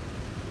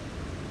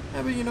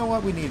 Yeah, but you know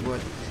what? We need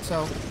wood.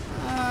 So,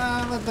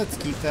 let's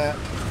keep that.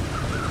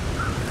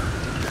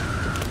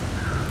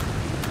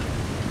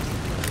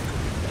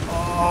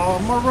 Oh,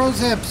 more rose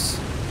hips.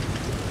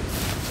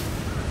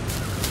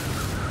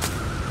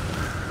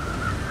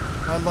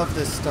 I love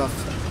this stuff.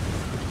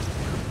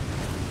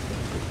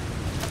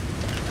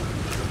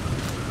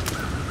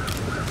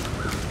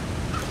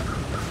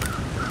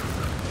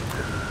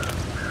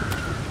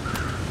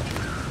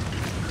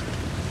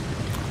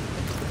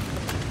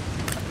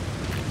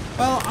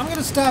 Well, I'm going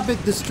to stop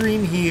the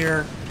stream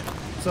here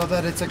so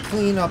that it's a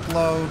clean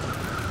upload.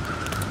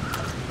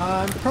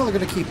 I'm probably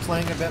going to keep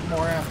playing a bit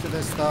more after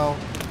this, though.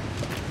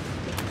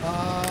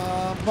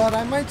 But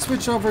I might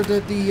switch over to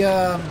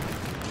the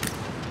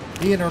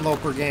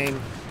interloper game.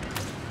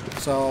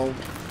 So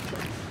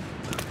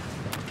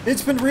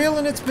it's been real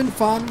and it's been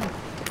fun.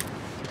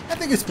 I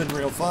think it's been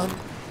real fun.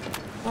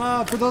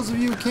 For those of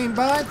you who came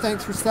by,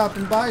 thanks for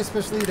stopping by,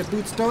 especially to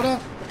Boots Dota.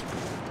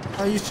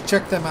 You should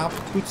check them out.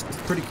 Boots is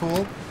pretty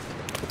cool.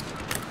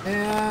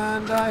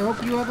 And I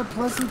hope you have a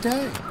pleasant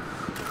day.